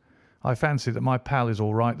coolness. "I fancy that my pal is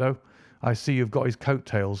all right, though. I see you've got his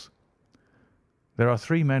coat-tails." "There are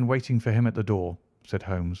 3 men waiting for him at the door," said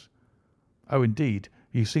Holmes. "Oh, indeed,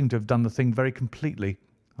 you seem to have done the thing very completely.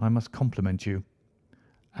 I must compliment you."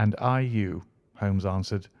 "And I you," Holmes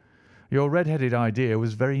answered. "Your red-headed idea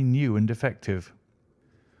was very new and effective."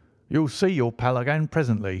 "You'll see your pal again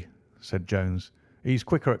presently," said Jones. "He's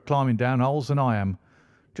quicker at climbing down holes than I am.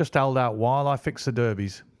 Just hold out while I fix the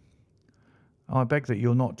derbies." "I beg that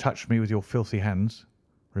you'll not touch me with your filthy hands,"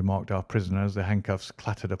 remarked our prisoner as the handcuffs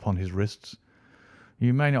clattered upon his wrists.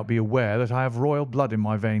 "You may not be aware that I have royal blood in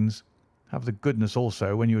my veins. Have the goodness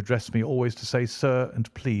also, when you address me, always to say 'sir'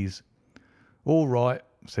 and 'please.'" "All right,"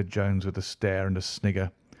 said Jones with a stare and a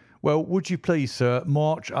snigger. "Well, would you please, sir,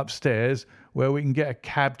 march upstairs, where we can get a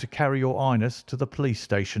cab to carry your highness to the police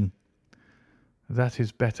station?" "That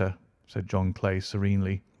is better," said John Clay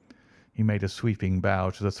serenely. He made a sweeping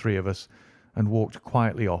bow to the 3 of us, and walked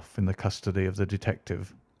quietly off in the custody of the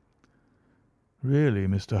detective. "Really,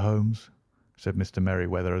 Mr. Holmes," said Mr.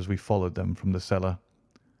 Merryweather as we followed them from the cellar,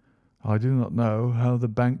 "I do not know how the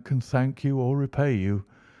bank can thank you or repay you.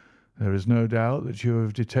 There is no doubt that you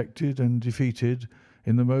have detected and defeated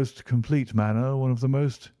in the most complete manner one of the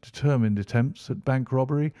most determined attempts at bank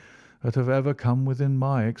robbery that have ever come within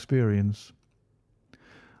my experience."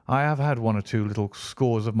 "I have had 1 or 2 little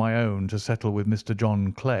scores of my own to settle with Mr.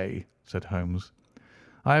 John Clay," said Holmes.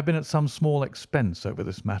 "I have been at some small expense over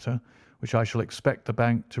this matter, which I shall expect the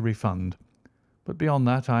bank to refund. But beyond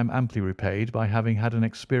that I am amply repaid by having had an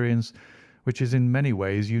experience which is in many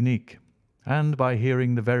ways unique, and by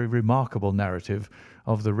hearing the very remarkable narrative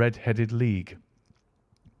of the Red-Headed League.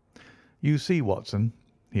 You see, Watson,"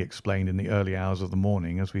 he explained in the early hours of the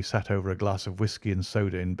morning as we sat over a glass of whisky and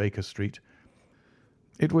soda in Baker Street,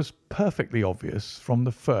 "it was perfectly obvious from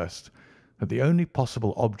the first that the only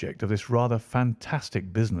possible object of this rather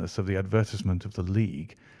fantastic business of the advertisement of the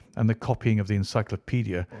League and the copying of the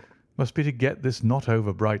encyclopaedia must be to get this not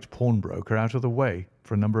over-bright pawnbroker out of the way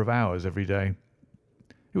for a number of hours every day.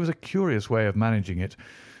 It was a curious way of managing it,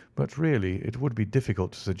 but really it would be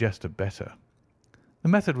difficult to suggest a better. The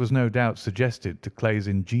method was no doubt suggested to Clay's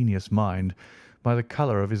ingenious mind by the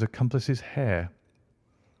colour of his accomplice's hair.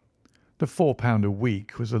 The £4 a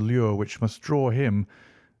week was a lure which must draw him,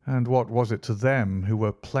 and what was it to them who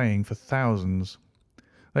were playing for thousands?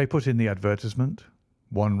 They put in the advertisement,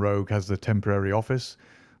 One rogue has the temporary office,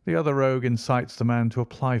 the other rogue incites the man to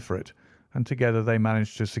apply for it, and together they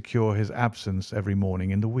manage to secure his absence every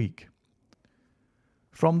morning in the week.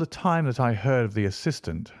 From the time that I heard of the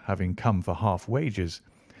assistant having come for half wages,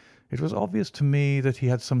 it was obvious to me that he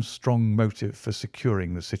had some strong motive for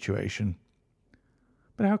securing the situation.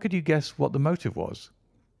 But how could you guess what the motive was?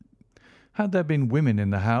 Had there been women in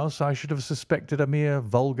the house, I should have suspected a mere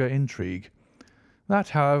vulgar intrigue. That,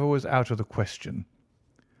 however, was out of the question.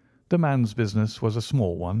 The man's business was a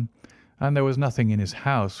small one, and there was nothing in his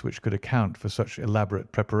house which could account for such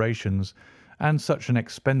elaborate preparations and such an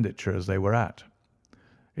expenditure as they were at.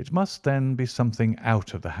 It must then be something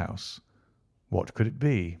out of the house. What could it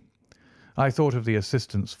be? I thought of the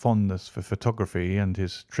assistant's fondness for photography and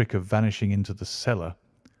his trick of vanishing into the cellar.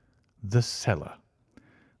 The cellar.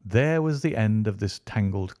 There was the end of this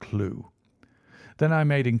tangled clue. Then I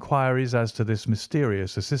made inquiries as to this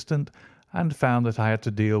mysterious assistant and found that I had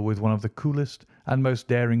to deal with one of the coolest and most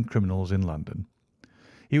daring criminals in London.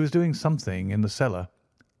 He was doing something in the cellar,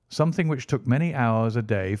 something which took many hours a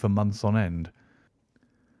day for months on end.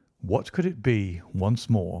 What could it be once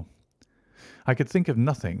more? I could think of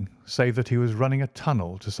nothing save that he was running a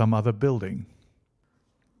tunnel to some other building.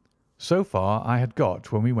 So far I had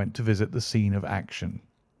got when we went to visit the scene of action.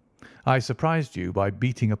 I surprised you by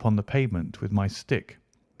beating upon the pavement with my stick.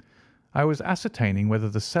 I was ascertaining whether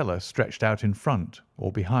the cellar stretched out in front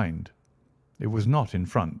or behind. It was not in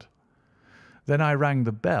front. Then I rang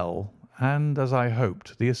the bell, and, as I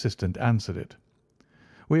hoped, the assistant answered it.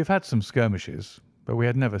 We have had some skirmishes, but we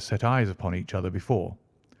had never set eyes upon each other before.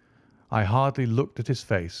 I hardly looked at his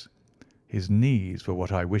face. His knees were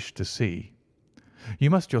what I wished to see. You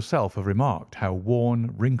must yourself have remarked how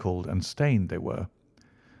worn, wrinkled, and stained they were.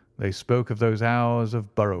 They spoke of those hours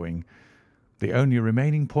of burrowing. The only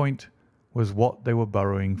remaining point was what they were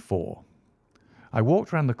burrowing for. I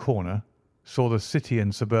walked round the corner, saw the City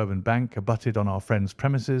and Suburban Bank abutted on our friend's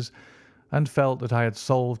premises, and felt that I had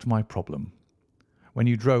solved my problem. When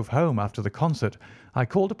you drove home after the concert, I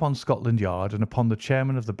called upon Scotland Yard and upon the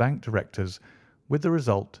chairman of the bank directors, with the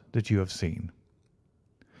result that you have seen.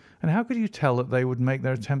 And how could you tell that they would make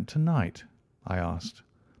their attempt tonight? I asked.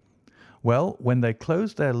 Well, when they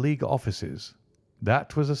closed their League offices,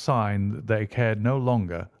 that was a sign that they cared no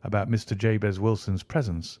longer about Mr. Jabez Wilson's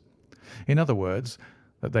presence. In other words,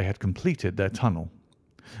 that they had completed their tunnel.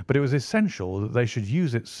 But it was essential that they should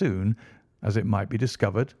use it soon, as it might be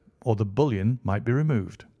discovered or the bullion might be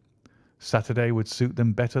removed. Saturday would suit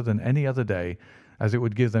them better than any other day, as it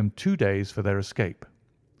would give them 2 days for their escape.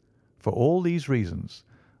 For all these reasons,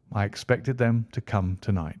 I expected them to come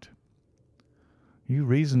tonight. You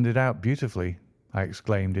reasoned it out beautifully, I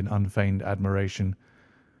exclaimed in unfeigned admiration.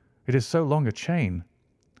 It is so long a chain,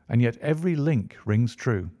 and yet every link rings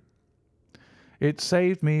true. It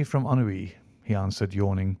saved me from ennui, he answered,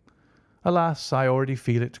 yawning. Alas, I already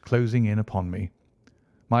feel it closing in upon me.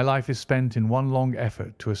 My life is spent in one long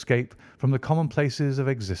effort to escape from the commonplaces of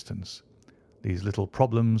existence. These little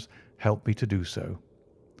problems help me to do so.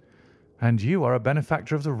 And you are a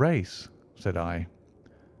benefactor of the race, said I.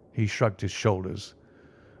 He shrugged his shoulders.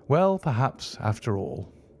 Well, perhaps, after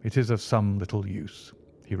all, it is of some little use,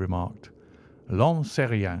 he remarked. L'homme c'est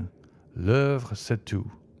rien, l'œuvre c'est tout,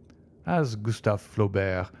 as Gustave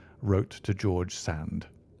Flaubert wrote to George Sand.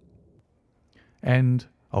 End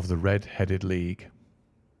of The Red-Headed League.